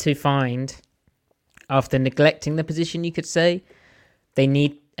need to find, after neglecting the position, you could say, they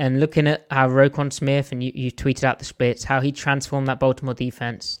need, and looking at how Roquan Smith, and you tweeted out the splits, how he transformed that Baltimore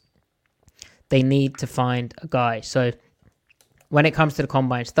defense, they need to find a guy. So when it comes to the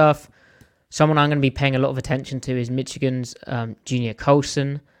combine stuff, someone I'm going to be paying a lot of attention to is Michigan's Junior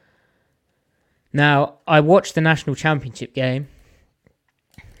Colson. Now, I watched the national championship game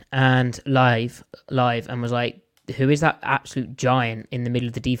and live and was like, who is that absolute giant in the middle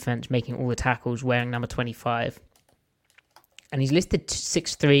of the defense making all the tackles wearing number 25? And he's listed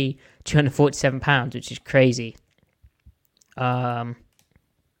 6'3", 247 pounds, which is crazy.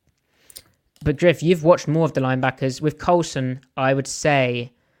 But Griff, you've watched more of the linebackers. With Colson, I would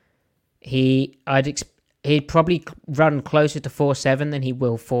say he'd probably run closer to 4.7 than he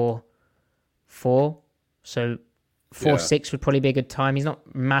will 4.4. So 4.6 would probably be a good time. He's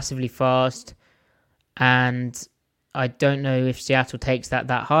not massively fast, and I don't know if Seattle takes that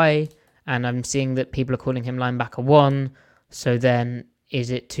high. And I'm seeing that people are calling him linebacker 1. So then, is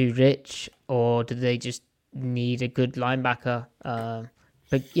it too rich, or do they just need a good linebacker?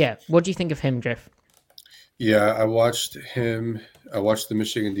 But yeah, what do you think of him, Griff? Yeah, I watched him. I watched the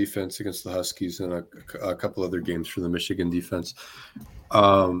Michigan defense against the Huskies and a couple other games for the Michigan defense.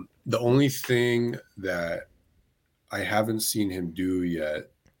 The only thing that I haven't seen him do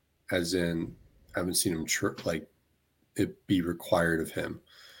yet, as in I haven't seen him like it be required of him.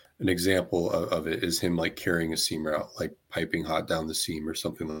 An example of it is him like carrying a seam route, like piping hot down the seam or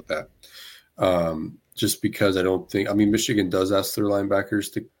something like that. Just because I don't think, I mean, Michigan does ask their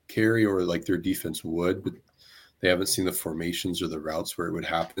linebackers to carry, or like their defense would, but they haven't seen the formations or the routes where it would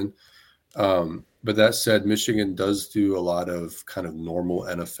happen. But that said, Michigan does do a lot of kind of normal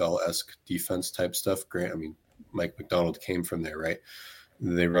NFL-esque defense type stuff. Grant, I mean, Mike McDonald came from there, right?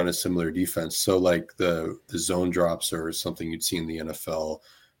 They run a similar defense. So like the zone drops or something you'd see in the NFL,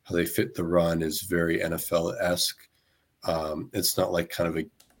 how they fit the run is very NFL-esque. It's not like kind of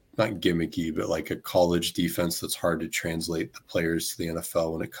not gimmicky, but like a college defense that's hard to translate the players to the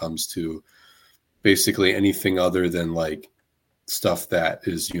NFL when it comes to basically anything other than like stuff that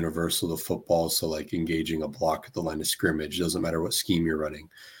is universal to football. So like engaging a block at the line of scrimmage, doesn't matter what scheme you're running.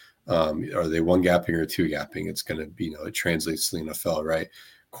 Are they one gapping or two gapping? It's going to be, it translates to the NFL, right?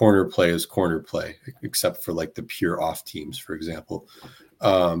 Corner play is corner play, except for like the pure off teams, for example.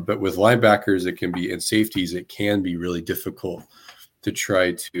 But with linebackers, it can be, and safeties, it can be really difficult to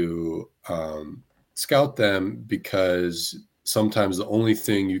try to scout them, because sometimes the only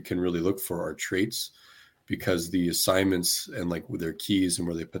thing you can really look for are traits, because the assignments and like with their keys and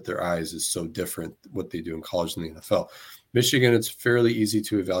where they put their eyes is so different what they do in college and the NFL. Michigan, it's fairly easy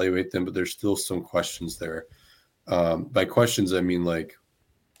to evaluate them, but there's still some questions there. By questions, I mean, like,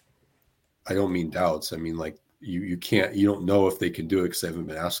 I don't mean doubts. I mean, like, you don't know if they can do it because they haven't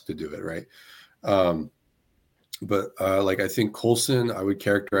been asked to do it, right? But like, I think Colson, I would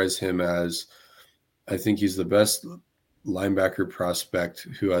characterize him as, I think he's the best linebacker prospect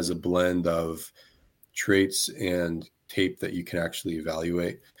who has a blend of traits and tape that you can actually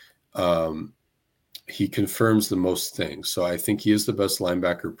evaluate. He confirms the most things. So I think he is the best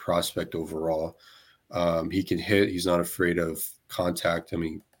linebacker prospect overall. He can hit. He's not afraid of contact. I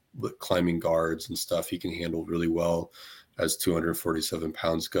mean, climbing guards and stuff, he can handle really well as 247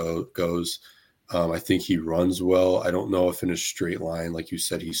 pounds goes. I think he runs well. I don't know if in a straight line, like you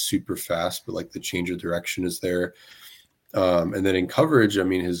said, he's super fast, but like the change of direction is there. And then in coverage, I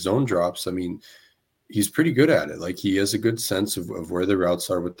mean, his zone drops, I mean, he's pretty good at it. Like, he has a good sense of where the routes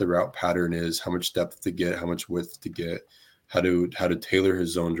are, what the route pattern is, how much depth to get, how much width to get, how to tailor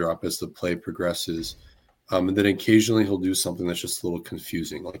his zone drop as the play progresses. And then occasionally he'll do something that's just a little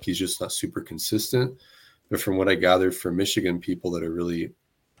confusing. Like, he's just not super consistent. But from what I gathered from Michigan people that are really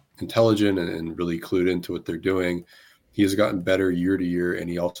intelligent and really clued into what they're doing. He has gotten better year to year, and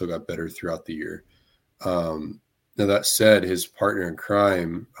he also got better throughout the year. Now, that said, his partner in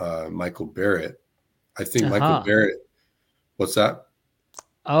crime, Michael Barrett, I think Michael Barrett, what's that?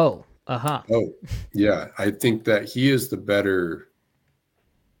 Oh, Oh, yeah. I think that he is the better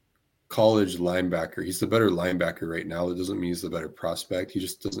college linebacker. He's the better linebacker right now. It doesn't mean he's the better prospect. He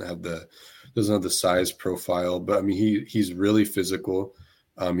just doesn't have the size profile. But I mean, he's really physical.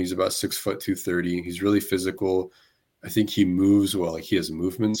 He's about 6'2", 230. He's really physical. I think he moves well. Like, he has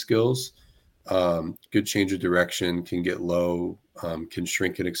movement skills. Good change of direction, can get low, can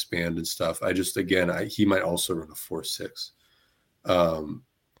shrink and expand and stuff. He might also run a 4.6.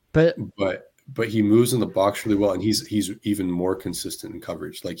 But he moves in the box really well, and he's even more consistent in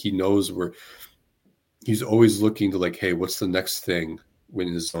coverage. Like, he knows where he's always looking to, like, hey, what's the next thing when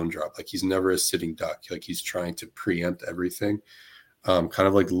his zone drop? Like, he's never a sitting duck. Like, he's trying to preempt everything. Kind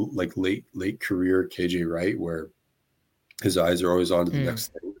of like late career KJ Wright, where his eyes are always on to the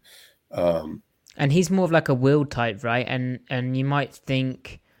next thing. And he's more of like a will type, right? And you might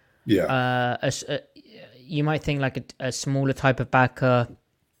think, you might think like a smaller type of backer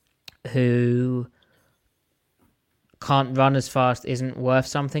who can't run as fast isn't worth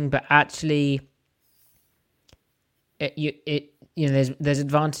something, but actually, there's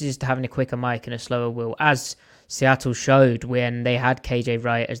advantages to having a quicker mic and a slower will, as Seattle showed when they had KJ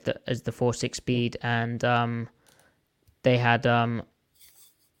Wright as the 4.6 speed, and they had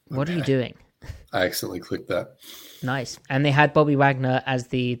what are you doing? I accidentally clicked that. Nice. And they had Bobby Wagner as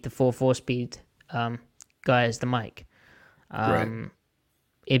the 4.4 speed guy as the mic. Right.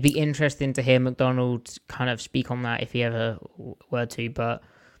 It'd be interesting to hear McDonald kind of speak on that if he ever were to, but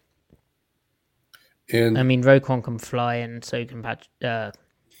I mean, Roquan can fly, and so can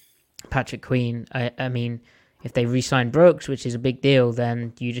Patrick Queen. I mean, if they re-sign Brooks, which is a big deal,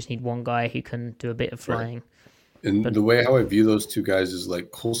 then you just need one guy who can do a bit of flying. Right. And the way how I view those two guys is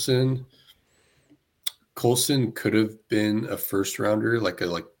like Coulson could have been a first rounder, like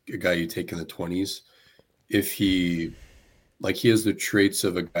a guy you take in the 20s, if he has the traits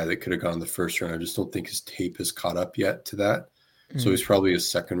of a guy that could have gone in the first round. I just don't think his tape has caught up yet to that. So he's probably a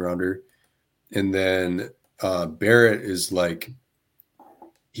second rounder. And then Barrett is like,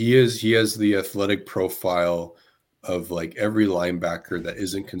 he has the athletic profile of like every linebacker that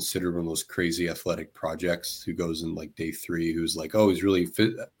isn't considered one of those crazy athletic projects who goes in like day 3, who's like, oh, he's really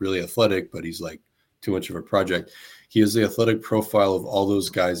fit, really athletic, but he's like too much of a project. He has the athletic profile of all those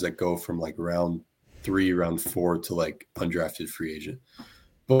guys that go from like round 3, round 4 to like undrafted free agent.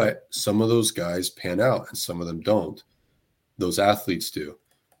 But some of those guys pan out and some of them don't. Those athletes do.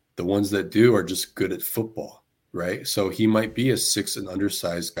 The ones that do are just good at football, right? So he might be a 6 and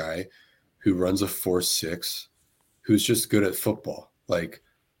undersized guy who runs a 4.6, who's just good at football. Like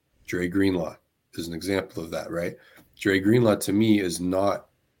Dre Greenlaw is an example of that, right? Dre Greenlaw to me is not,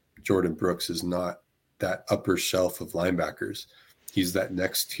 Jordan Brooks is not that upper shelf of linebackers. He's that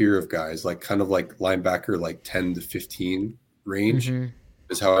next tier of guys, like kind of like linebacker, like 10 to 15 range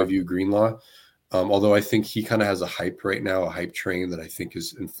is how I view Greenlaw. Although I think he kind of has a hype right now, a hype train that I think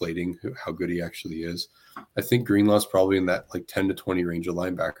is inflating how good he actually is. I think Greenlaw's probably in that like 10 to 20 range of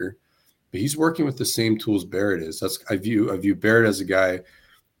linebacker, but he's working with the same tools Barrett is. I view Barrett as a guy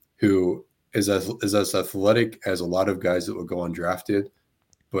who is as athletic as a lot of guys that will go undrafted,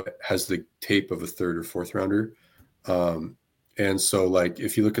 but has the tape of a 3rd or 4th rounder. And so like,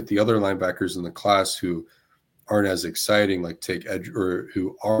 if you look at the other linebackers in the class who aren't as exciting, like or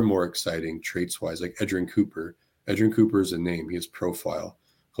who are more exciting traits wise, like Edgerrin Cooper. Edgerrin Cooper is a name. He has profile.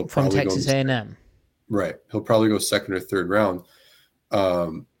 He'll from probably Texas A&M. Right. He'll probably go 2nd or 3rd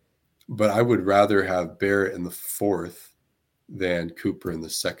round. But I would rather have Barrett in the 4th than Cooper in the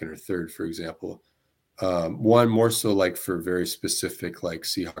 2nd or 3rd, for example. One more so like for very specific like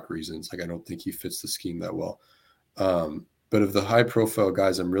Seahawk reasons. Like I don't think he fits the scheme that well. But of the high profile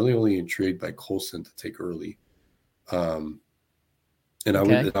guys, I'm really only intrigued by Coulson to take early. And I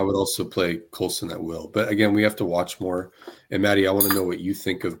would also play Coulson at will. But again, we have to watch more. And Maddie, I want to know what you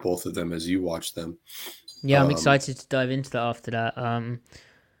think of both of them as you watch them. Yeah, I'm excited to dive into that after that.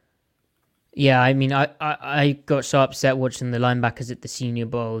 Yeah, I mean, I got so upset watching the linebackers at the Senior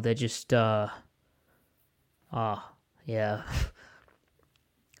Bowl. They're just, yeah. I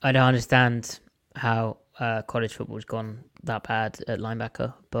don't understand how college football's gone that bad at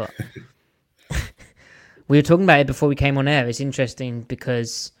linebacker, but we were talking about it before we came on air. It's interesting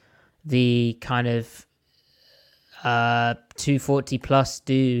because the kind of 240 plus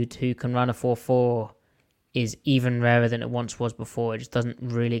dude who can run a 4.4 is even rarer than it once was before. It just doesn't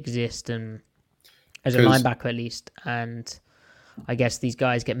really exist, and as a linebacker at least. And I guess these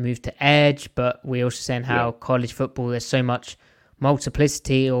guys get moved to edge, but we're also saying how college football, there's so much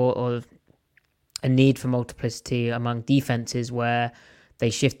multiplicity or a need for multiplicity among defenses where they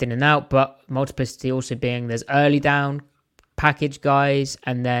shift in and out, but multiplicity also being there's early down package guys,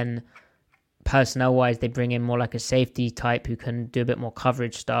 and then personnel wise they bring in more like a safety type who can do a bit more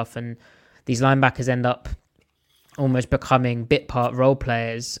coverage stuff, and these linebackers end up almost becoming bit part role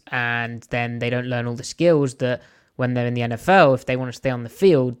players, and then they don't learn all the skills that when they're in the NFL, if they want to stay on the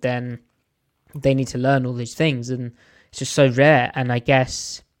field, then they need to learn all these things, and it's just so rare. And I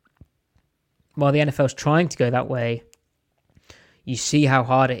guess while the NFL's trying to go that way, you see how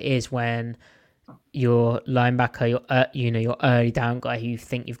hard it is when your linebacker, your early down guy who you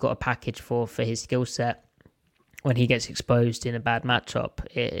think you've got a package for his skill set, when he gets exposed in a bad matchup,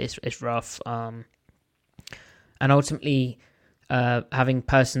 it's rough. And ultimately, having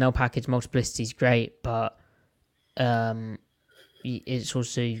personnel package multiplicity is great, but it's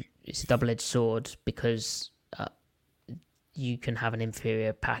a double-edged sword because you can have an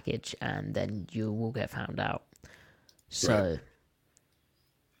inferior package and then you will get found out. So,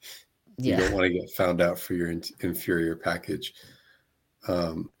 You don't want to get found out for your inferior package.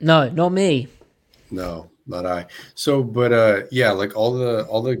 No, not me. No, not I. So, but like all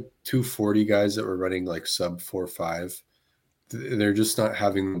the 240 guys that were running like sub 4.5, they're just not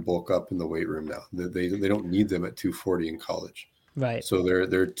having them bulk up in the weight room now. They don't need them at 240 in college. Right. So they're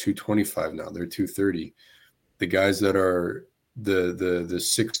 225 now. They're 230. The guys that are the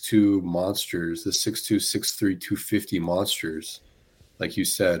 6'2 monsters, the 6'2, 6'3, 250 monsters, like you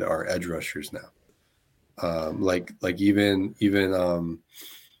said, are edge rushers now. Like even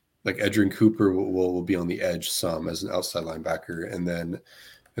like Edrin Cooper will be on the edge some as an outside linebacker, and then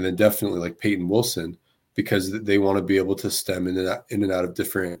definitely like Peyton Wilson, because they want to be able to stem in and out of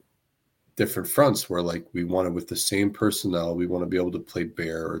different fronts, where like we want to, with the same personnel, we want to be able to play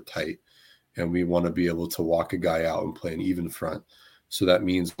bare or tight, and we want to be able to walk a guy out and play an even front. So that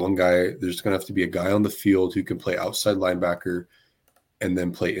means one guy, there's going to have to be a guy on the field who can play outside linebacker and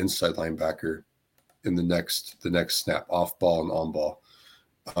then play inside linebacker in the next snap, off ball and on ball.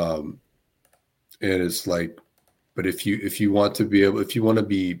 And it's like, but if you want to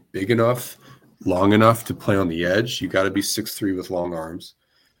be big enough, long enough to play on the edge, you got to be 6'3" with long arms.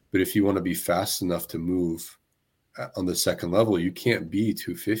 But if you want to be fast enough to move on the second level, you can't be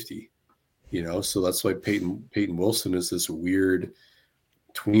 250, So that's why Peyton Wilson is this weird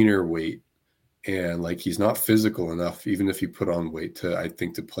tweener weight, and like he's not physical enough, even if you put on weight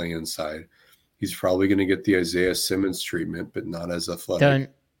to play inside. He's probably going to get the Isaiah Simmons treatment, but not as athletic. I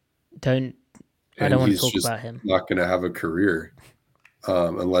don't want to talk about him. Not going to have a career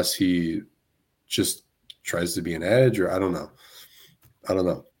unless he just tries to be an edge, or I don't know.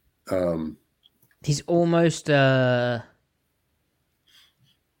 He's almost his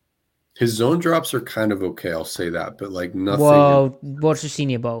zone drops are kind of okay, I'll say that, but like nothing. Well, watch the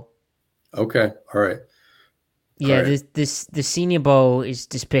Senior Bowl. Okay, all right. Yeah, all right. The Senior Bowl is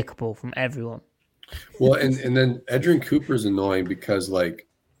despicable from everyone. Well, and then Edrin Cooper's annoying because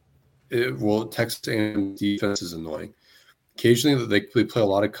Texas A&M defense is annoying. Occasionally they play a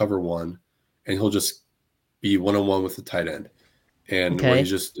lot of cover one, and he'll just be one-on-one with the tight end, and where he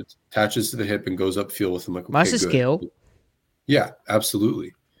just attaches to the hip and goes upfield with him. Like, okay, that's a skill. Yeah,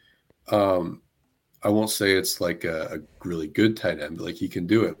 absolutely. I won't say it's like a really good tight end, but like he can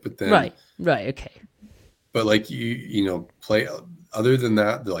do it. But then right, okay. But like you play. Other than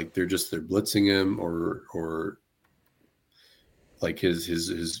that, they're blitzing him or like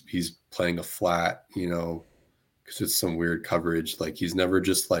he's playing a flat, because it's some weird coverage. Like he's never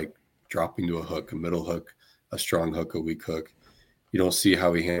just like dropping to a hook, a middle hook, a strong hook, a weak hook. You don't see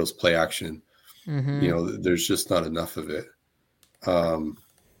how he handles play action. Mm-hmm. There's just not enough of it.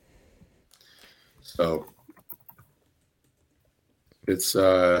 So it's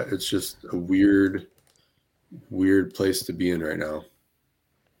just a weird place to be in right now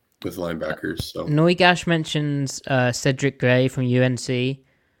with linebackers. So Noigash mentions Cedric Gray from UNC.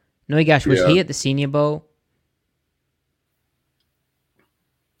 Noigash, was he at the Senior Bowl?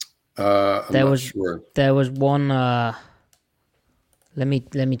 I'm not sure. There was one. Let me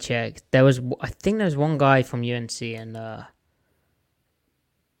check. I think there was one guy from UNC, and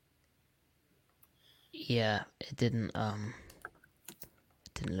yeah, it didn't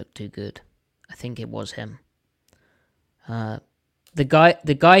look too good. I think it was him. The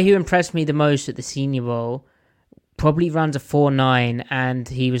guy who impressed me the most at the Senior Bowl probably runs a 4.9, and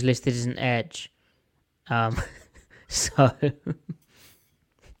he was listed as an edge. So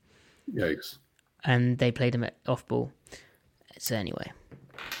yikes. And they played him at off ball. So anyway,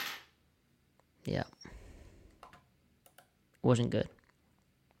 yeah, wasn't good.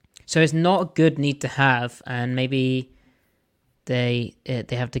 So it's not a good need to have, and maybe they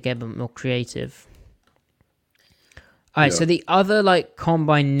have to get a bit more creative. All right, so the other like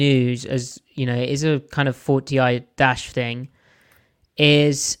combine news, as you know, is a kind of 40i dash thing,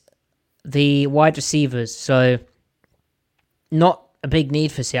 is the wide receivers. So not a big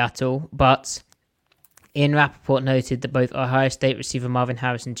need for Seattle, but Ian Rappaport noted that both Ohio State receiver Marvin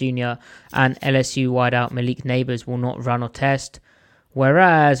Harrison Jr. and LSU wideout Malik Neighbors will not run or test,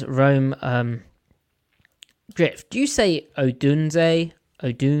 whereas Rome Griff, do you say Odunze?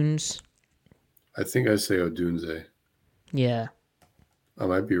 Odunes? I think I say Odunze. Yeah. I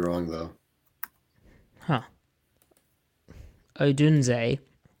might be wrong, though. Huh. Odunze,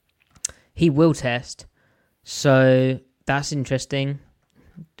 he will test. So that's interesting.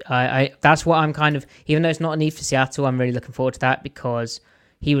 I that's what I'm kind of, even though it's not a need for Seattle, I'm really looking forward to that because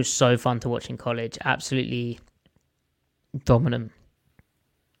he was so fun to watch in college. Absolutely dominant.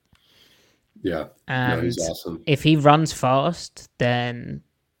 Yeah. And he's awesome. if he runs fast, then,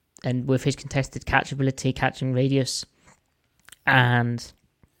 and with his contested catchability, catching radius, and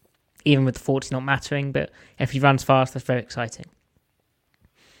even with the 40 not mattering, but if he runs fast, that's very exciting.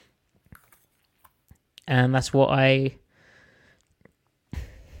 And that's what I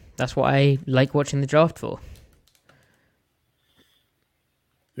like watching the draft for.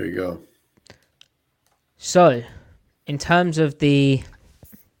 There you go. So, in terms of the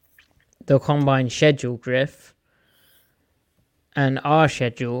combine schedule, Griff, and our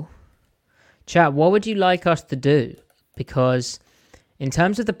schedule, chat, what would you like us to do? Because in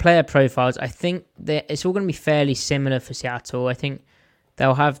terms of the player profiles, I think that it's all going to be fairly similar for Seattle. I think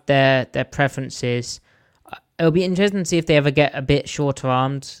they'll have their preferences. It'll be interesting to see if they ever get a bit shorter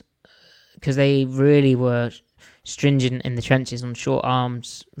armed, because they really were stringent in the trenches on short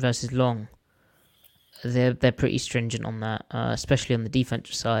arms versus long. They're pretty stringent on that, especially on the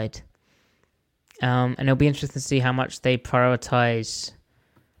defensive side. And it'll be interesting to see how much they prioritize,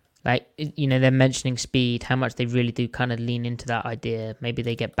 like, you know, they're mentioning speed, how much they really do kind of lean into that idea. Maybe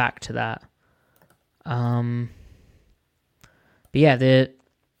they get back to that. But yeah,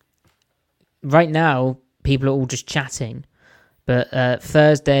 right now, people are all just chatting. But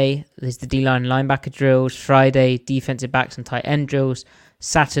Thursday, there's the D-line linebacker drills. Friday, defensive backs and tight end drills.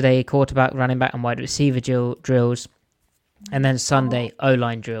 Saturday, quarterback, running back, and wide receiver drills. And then Sunday,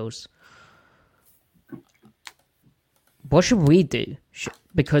 O-line drills. What should we do?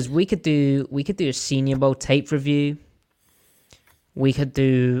 Because we could do a Senior Bowl tape review. We could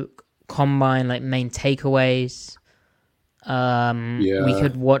do combine like main takeaways. We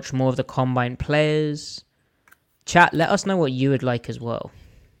could watch more of the combine players. Chat, let us know what you would like as well.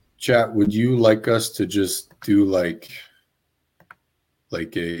 Chat, would you like us to just do like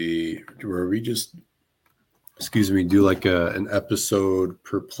a, where we just, do like an episode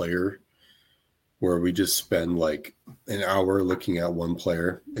per player, where we just spend like an hour looking at one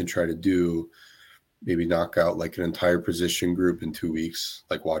player and try to maybe knock out like an entire position group in 2 weeks,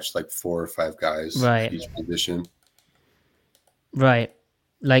 like watch like 4 or 5 guys at each position. Right.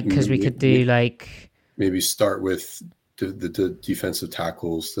 Like, because we could do like... Maybe start with the defensive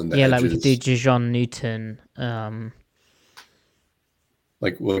tackles, then the edges. Like we could do Jajon Newton.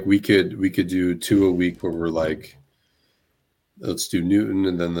 Like we could do 2 a week where we're like, let's do Newton,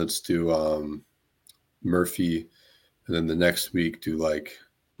 and then let's do Murphy, and then the next week do like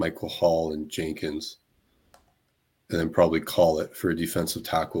Michael Hall and Jenkins, and then probably call it for defensive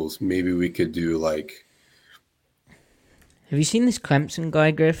tackles. Maybe we could do like... Have you seen this Clemson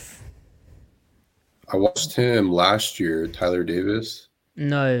guy, Griff? I watched him last year, Tyler Davis.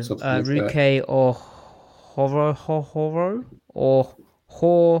 No, Ruke or Horo or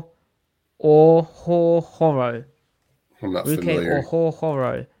Horo. I'm not Ruke familiar. or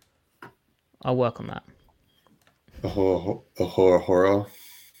Horo. I'll work on that. Horo.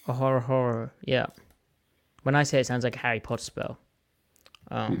 Yeah. When I say it sounds like a Harry Potter spell.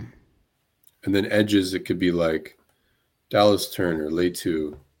 And then edges, it could be like Dallas Turner,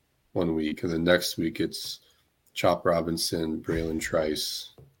 Letu, 1 week, and then next week it's Chop Robinson, Braylon Trice,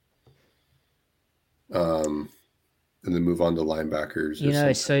 and then move on to linebackers. You know,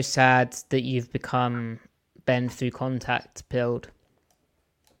 it's so sad that you've become bend through contact pilled.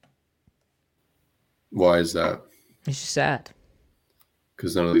 Why is that? It's just sad.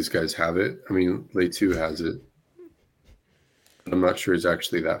 Because none of these guys have it. I mean, Letu has it. I'm not sure he's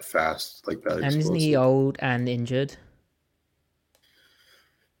actually that fast, like that. And isn't he old and injured?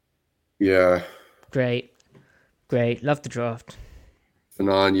 Yeah. Great. Love the draft.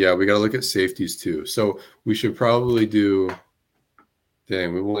 Fanon, yeah, we got to look at safeties too. So we should probably do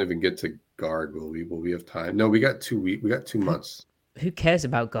Dang, we won't even get to guard, will we? Will we have time? No, we got 2 weeks. We got 2 months. Who cares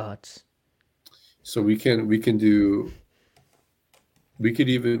about guards? So we can do. We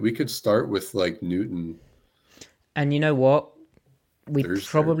could start with like Newton. And you know what? We Thursday.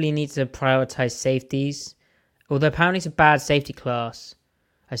 probably need to prioritize safeties. Although apparently it's a bad safety class.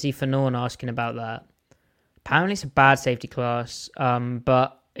 I see Fanon asking about that. Apparently it's a bad safety class.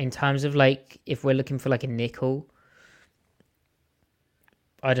 But in terms of like, if we're looking for like a nickel,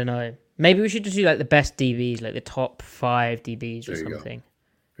 I don't know. Maybe we should just do like the best DBs, like the top 5 DBs or something.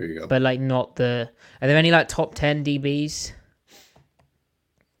 There you go. But like not the. Are there any like top 10 DBs?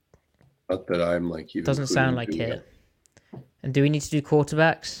 Not that I'm like even. Doesn't sound like it. And do we need to do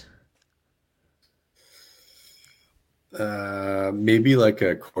quarterbacks? Maybe like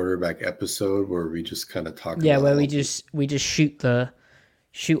a quarterback episode where we just kind of talk. Yeah, where we just shoot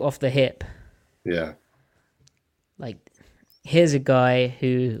off the hip. Yeah. Like, here's a guy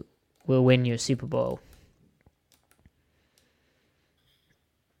who will win you a Super Bowl.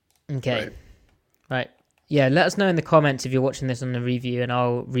 Okay. Right. Yeah, let us know in the comments if you're watching this on the review, and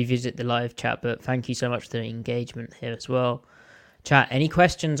I'll revisit the live chat. But thank you so much for the engagement here as well. Chat, any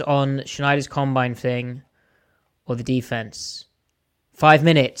questions on Schneider's combine thing or the defense? 5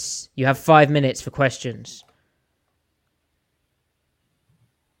 minutes. You have 5 minutes for questions.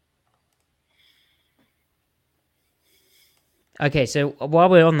 Okay, so while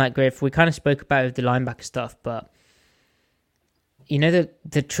we're on that, Griff, we kind of spoke about the linebacker stuff, but you know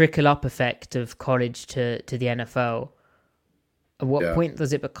the trickle up effect of college to the NFL. At what point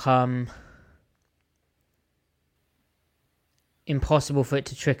does it become impossible for it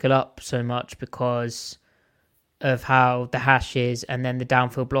to trickle up so much because of how the hash is and then the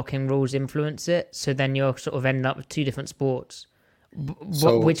downfield blocking rules influence it? So then you're sort of ending up with 2 different sports,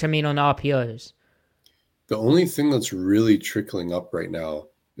 which I mean on RPOs. The only thing that's really trickling up right now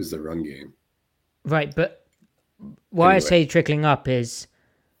is the run game. Right, but why I say trickling up is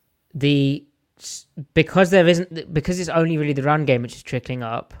because it's only really the run game which is trickling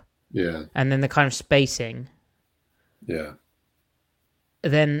up. Yeah. And then the kind of spacing. Yeah.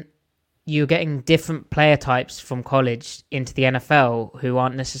 Then you're getting different player types from college into the NFL who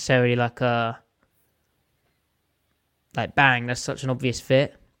aren't necessarily like bang, that's such an obvious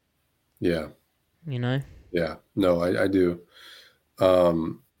fit. Yeah. You know? Yeah. No, I do.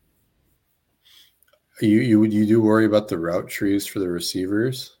 You do worry about the route trees for the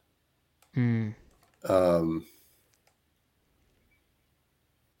receivers. I don't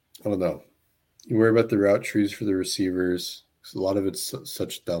know. You worry about the route trees for the receivers. A lot of it's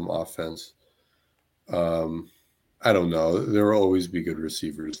such dumb offense. I don't know. There will always be good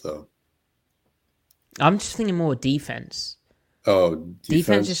receivers, though. I'm just thinking more defense. Oh,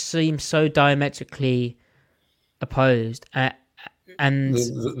 defense just seems so diametrically opposed. And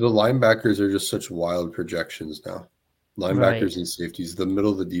the linebackers are just such wild projections now. Linebackers and safeties, the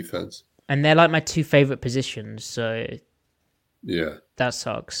middle of the defense. And they're like my 2 favorite positions, so yeah, that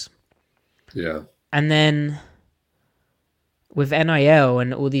sucks. Yeah. And then with NIL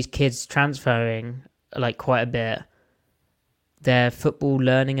and all these kids transferring like quite a bit, their football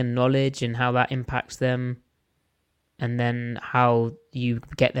learning and knowledge and how that impacts them, and then how you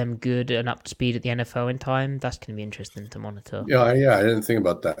get them good and up to speed at the NFL in time, that's going to be interesting to monitor. Yeah, I didn't think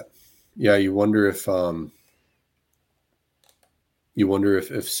about that. Yeah, you wonder if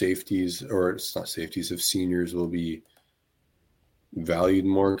safeties, or it's not safeties, if seniors will be valued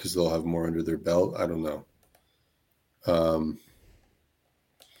more because they'll have more under their belt. I don't know. I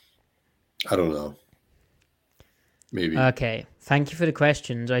don't know. Maybe. Okay, thank you for the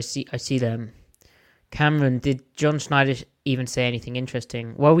questions. I see them. Cameron, did John Schneider even say anything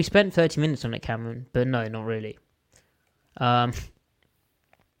interesting? Well, we spent 30 minutes on it, Cameron, but no, not really.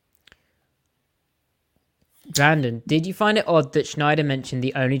 Brandon, did you find it odd that Schneider mentioned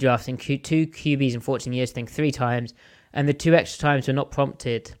the only drafting 2 QBs in 14 years thing 3 times, and the 2 extra times were not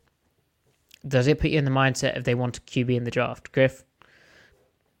prompted? Does it put you in the mindset if they want a QB in the draft? Griff?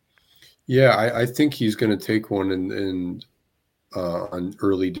 Yeah, I think he's going to take one on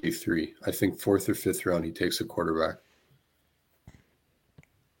early day 3. I think 4th or 5th round he takes a quarterback.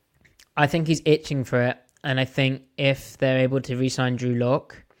 I think he's itching for it, and I think if they're able to re-sign Drew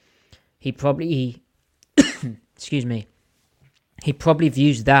Lock, he probably excuse me, he probably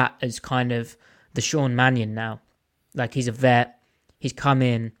views that as kind of the Sean Mannion now. Like, he's a vet, he's come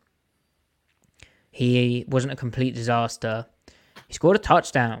in, he wasn't a complete disaster, he scored a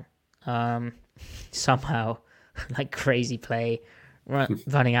touchdown somehow. Like, crazy play,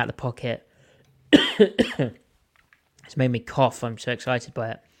 running out the pocket. It's made me cough. I'm so excited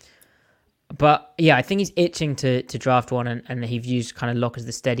by it. But yeah, I think he's itching to draft one, and he views kind of Locke as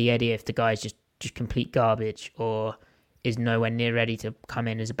the steady Eddie if the guy's just complete garbage or is nowhere near ready to come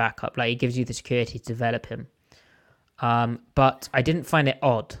in as a backup. Like, it gives you the security to develop him. But I didn't find it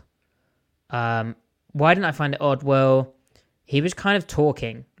odd. Why didn't I find it odd? Well, he was kind of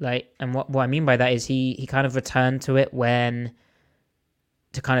talking, like, and what I mean by that is he kind of returned to it when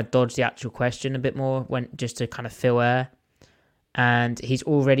to kind of dodge the actual question a bit more, when just to kind of fill air. And he's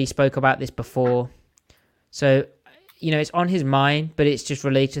already spoke about this before. So, it's on his mind, but it's just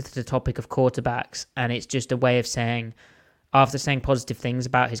related to the topic of quarterbacks. And it's just a way of saying, after saying positive things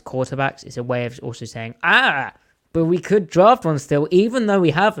about his quarterbacks, it's a way of also saying, but we could draft one still, even though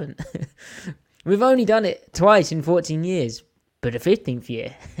we haven't. We've only done it twice in 14 years, but a 15th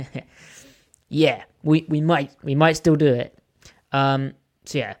year. Yeah, we might still do it. So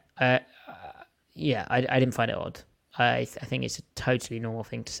yeah, I didn't find it odd. I think it's a totally normal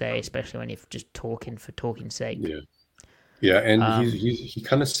thing to say, especially when you're just talking for talking's sake. Yeah, and he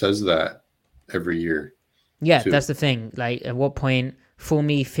kind of says that every year. Yeah, too. That's the thing. Like, at what point, fool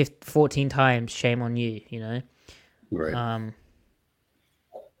me 14 times, shame on you, Right.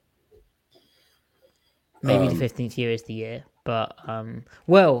 Maybe the 15th year is the year. But,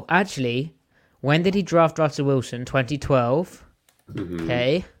 well, actually, when did he draft Russell Wilson? 2012. Mm-hmm.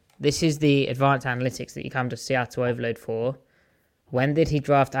 Okay. This is the advanced analytics that you come to Seattle Overload for. When did he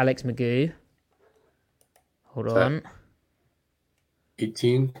draft Alex Magoo? Hold on.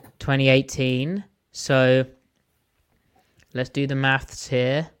 2018. So, let's do the maths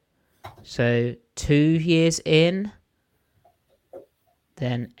here. So, 2 years in.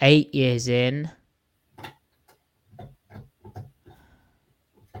 Then 8 years in.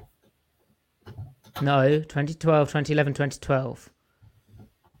 No, 2012, 2011, 2012.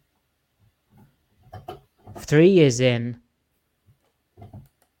 3 years in.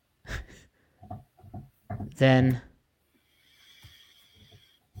 Then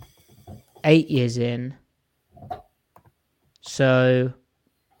 8 years in. So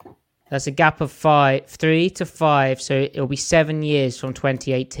that's a gap of 3 to 5. So it'll be 7 years from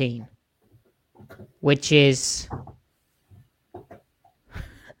 2018, which is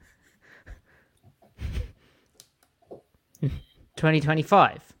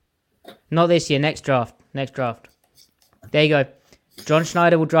 2025. Not this year, next draft. There you go. John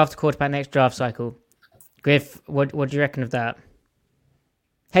Schneider will draft a quarterback next draft cycle. Griff, what do you reckon of that?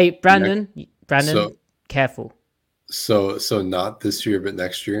 Hey, Brandon, careful. So not this year, but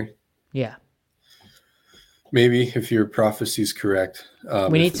next year? Yeah. Maybe, if your prophecy's correct.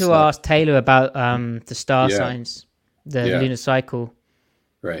 We need to ask Taylor about the star signs, the lunar cycle.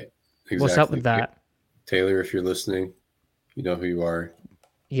 Right. Exactly. What's up with that? Taylor, if you're listening, you know who you are.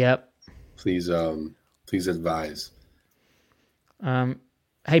 Yep. Please advise.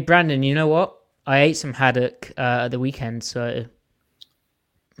 Hey, Brandon, you know what? I ate some haddock at the weekend, so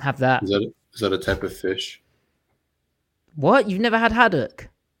have that. Is that a type of fish? What? You've never had haddock?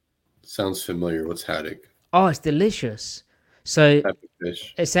 Sounds familiar. What's haddock? Oh, it's delicious. So, type of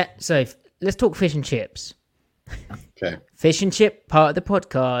fish. So let's talk fish and chips. Okay. Fish and chip, part of the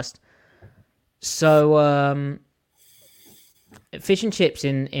podcast. So, fish and chips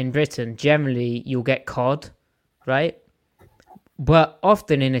in Britain, generally you'll get cod, right? But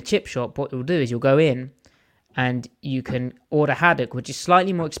often in a chip shop, what you'll do is you'll go in and you can order haddock, which is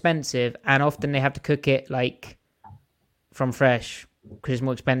slightly more expensive, and often they have to cook it like from fresh because it's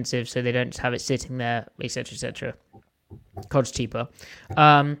more expensive, so they don't just have it sitting there, etc., etc. Cod's cheaper.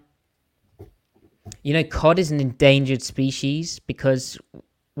 Cod is an endangered species because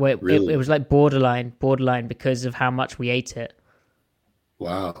it was like borderline because of how much we ate it.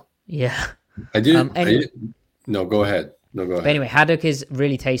 Wow. Yeah. I didn't. No, go ahead. But anyway, haddock is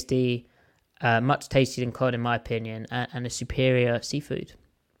really tasty, much tastier than cod in my opinion, and a superior seafood.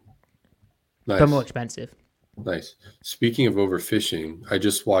 Nice. But more expensive. Nice. Speaking of overfishing, I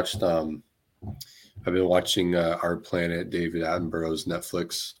just watched. I've been watching Our Planet, David Attenborough's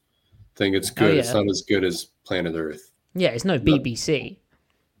Netflix thing. It's good. It's not as good as Planet Earth. Yeah, it's no BBC.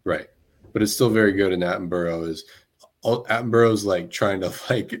 Right, but it's still very good. And Attenborough's like trying to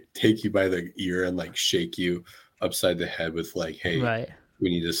like take you by the ear and like shake you upside the head with like, hey, right, we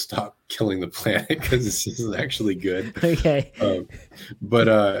need to stop killing the planet because this is actually good. Okay. But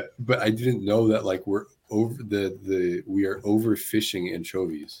I didn't know that like we are overfishing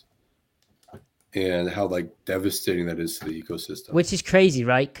anchovies and how like devastating that is to the ecosystem. Which is crazy,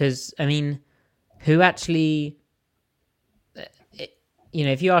 right? Because I mean, who actually,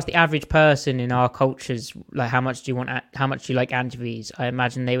 if you ask the average person in our cultures, like how much do you like anchovies? I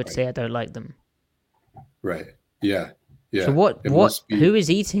imagine they would say I don't like them. Right. Yeah. Yeah. So what? It must be. Who is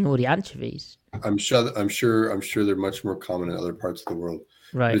eating all the anchovies? I'm sure they're much more common in other parts of the world.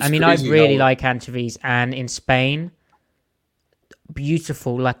 Right. It's I mean, I crazy really how- like anchovies, and in Spain,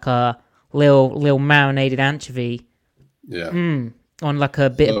 beautiful, like a little marinated anchovy. Yeah. On like a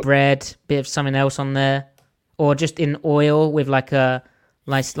bit of bread, bit of something else on there, or just in oil with like a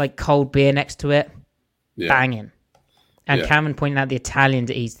nice like cold beer next to it. Yeah. Banging. And Yeah. Cameron pointing out the Italians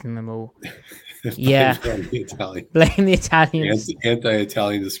are eating them all. Yeah. Blame the Italian. Blame the Italians.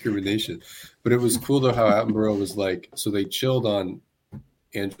 Anti-Italian discrimination. But it was cool though how Attenborough was like, so they chilled on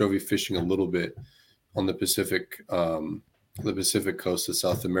anchovy fishing a little bit on the Pacific coast of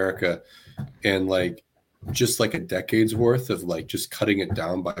South America, and like just like a decade's worth of like just cutting it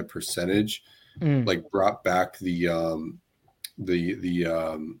down by percentage, like brought back the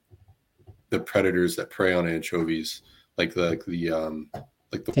predators that prey on anchovies, like the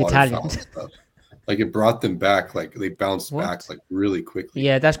waterfowl and stuff. Like it brought them back, like they bounced back like really quickly.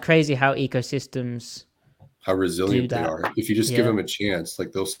 Yeah, that's crazy how ecosystems, how resilient they are. If you just give them a chance,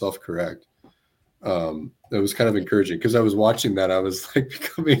 like they'll self-correct. It was kind of encouraging because I was watching that. I was like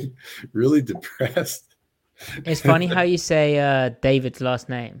becoming really depressed. It's funny how you say David's last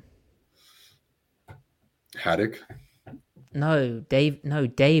name. Haddock? No,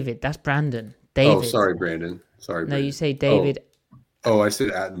 David. That's Brandon. David. Oh, sorry, Brandon. Sorry, Brandon. No, you say David. Oh, I said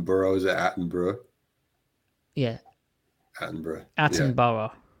Attenborough. Is it Attenborough? Yeah. Attenborough.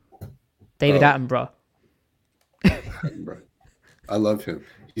 Attenborough. Yeah. David Attenborough. Attenborough. I love him.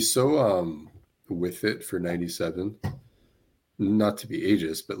 He's so with it for 97. Not to be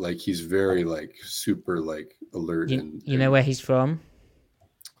ageist, but like he's very like super like alert. You know where he's from?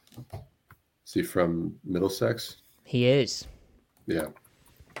 Is he from Middlesex? He is. Yeah.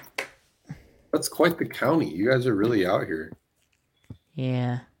 That's quite the county. You guys are really out here.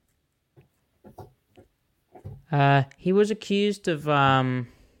 Yeah. He was accused of Uh-oh.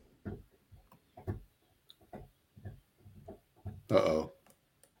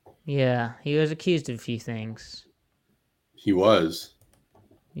 Yeah, he was accused of a few things. He was.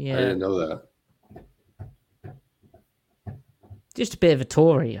 Yeah. I didn't know that. Just a bit of a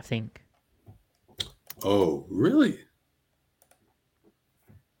Tory, I think. Oh, really?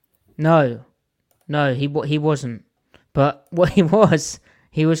 No, he wasn't. But what he was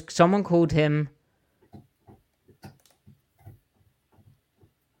someone called him.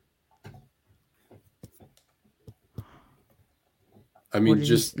 I mean,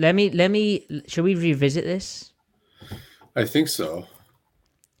 just let me. Should we revisit this? I think so.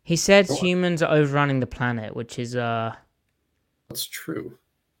 He said humans are overrunning the planet, which is That's true.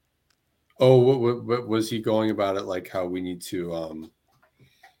 Oh, what was he going about it? Like how we need to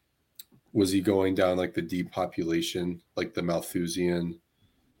was he going down like the depopulation, like the Malthusian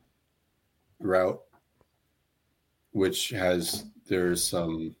route, which there's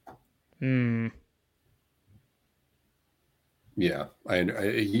some. Yeah,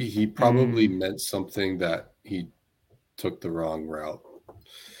 he probably meant something that he took the wrong route.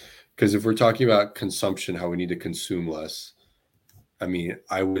 Because if we're talking about consumption, how we need to consume less, I mean,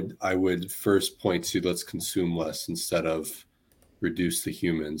 I would first point to let's consume less instead of reduce the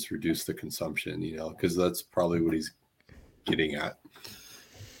humans, reduce the consumption, because that's probably what he's getting at.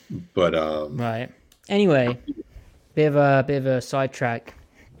 But right. Anyway, bit of a sidetrack.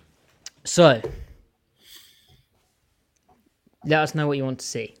 So, let us know what you want to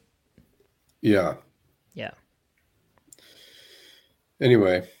see. Yeah. Yeah.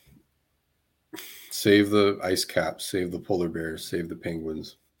 Anyway, save the ice caps, save the polar bears, save the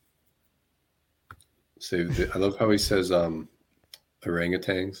penguins. I love how he says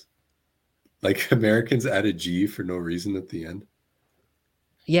orangutans. Like Americans add a G for no reason at the end.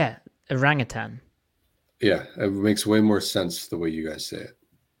 Yeah, orangutan. Yeah, it makes way more sense the way you guys say it.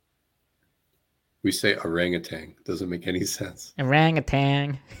 We say orangutan. It doesn't make any sense.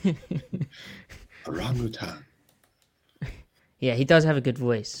 Orangutan. Orangutan. Yeah, he does have a good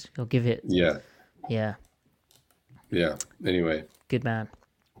voice. I'll give it. Yeah. Yeah. Yeah. Anyway. Good man.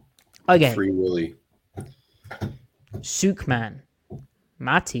 Okay. Free Willy. Souk man.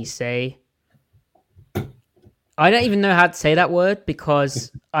 Matty say. I don't even know how to say that word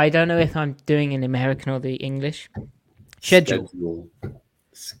because I don't know if I'm doing an American or the English. Schedule.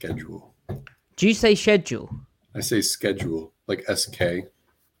 Do you say schedule? I say schedule, like SK.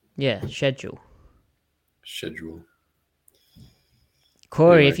 Yeah, schedule. Schedule.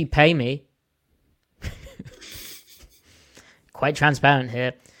 Corey, if you pay me. Quite transparent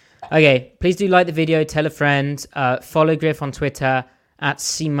here. Okay, please do like the video, tell a friend, follow Griff on Twitter at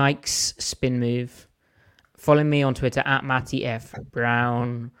CMikes Spin Move. Follow me on Twitter at Matty F.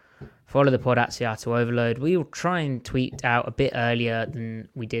 Brown. Follow the pod at Seattle Overload. We will try and tweet out a bit earlier than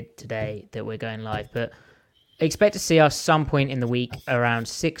we did today that we're going live, but expect to see us some point in the week around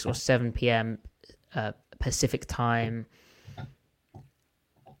 6 or 7 p.m. Pacific time,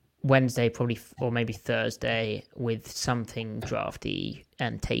 Wednesday probably, or maybe Thursday, with something drafty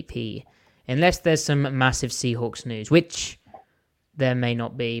and tapey, unless there's some massive Seahawks news, which there may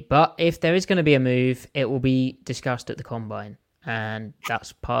not be. But if there is going to be a move, it will be discussed at the Combine, and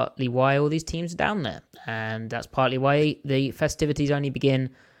that's partly why all these teams are down there, and that's partly why the festivities only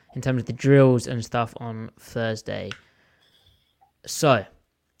begin in terms of the drills and stuff on Thursday. So,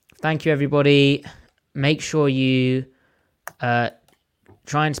 thank you everybody. Make sure you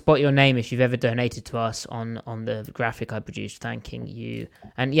try and spot your name if you've ever donated to us on the graphic I produced, thanking you.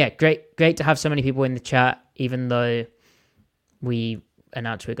 And yeah, great to have so many people in the chat, even though we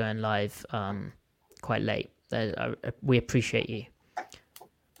announced we're going live quite late. We appreciate you.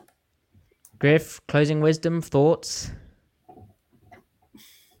 Griff, closing wisdom, thoughts?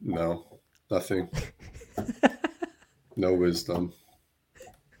 No, nothing. No wisdom.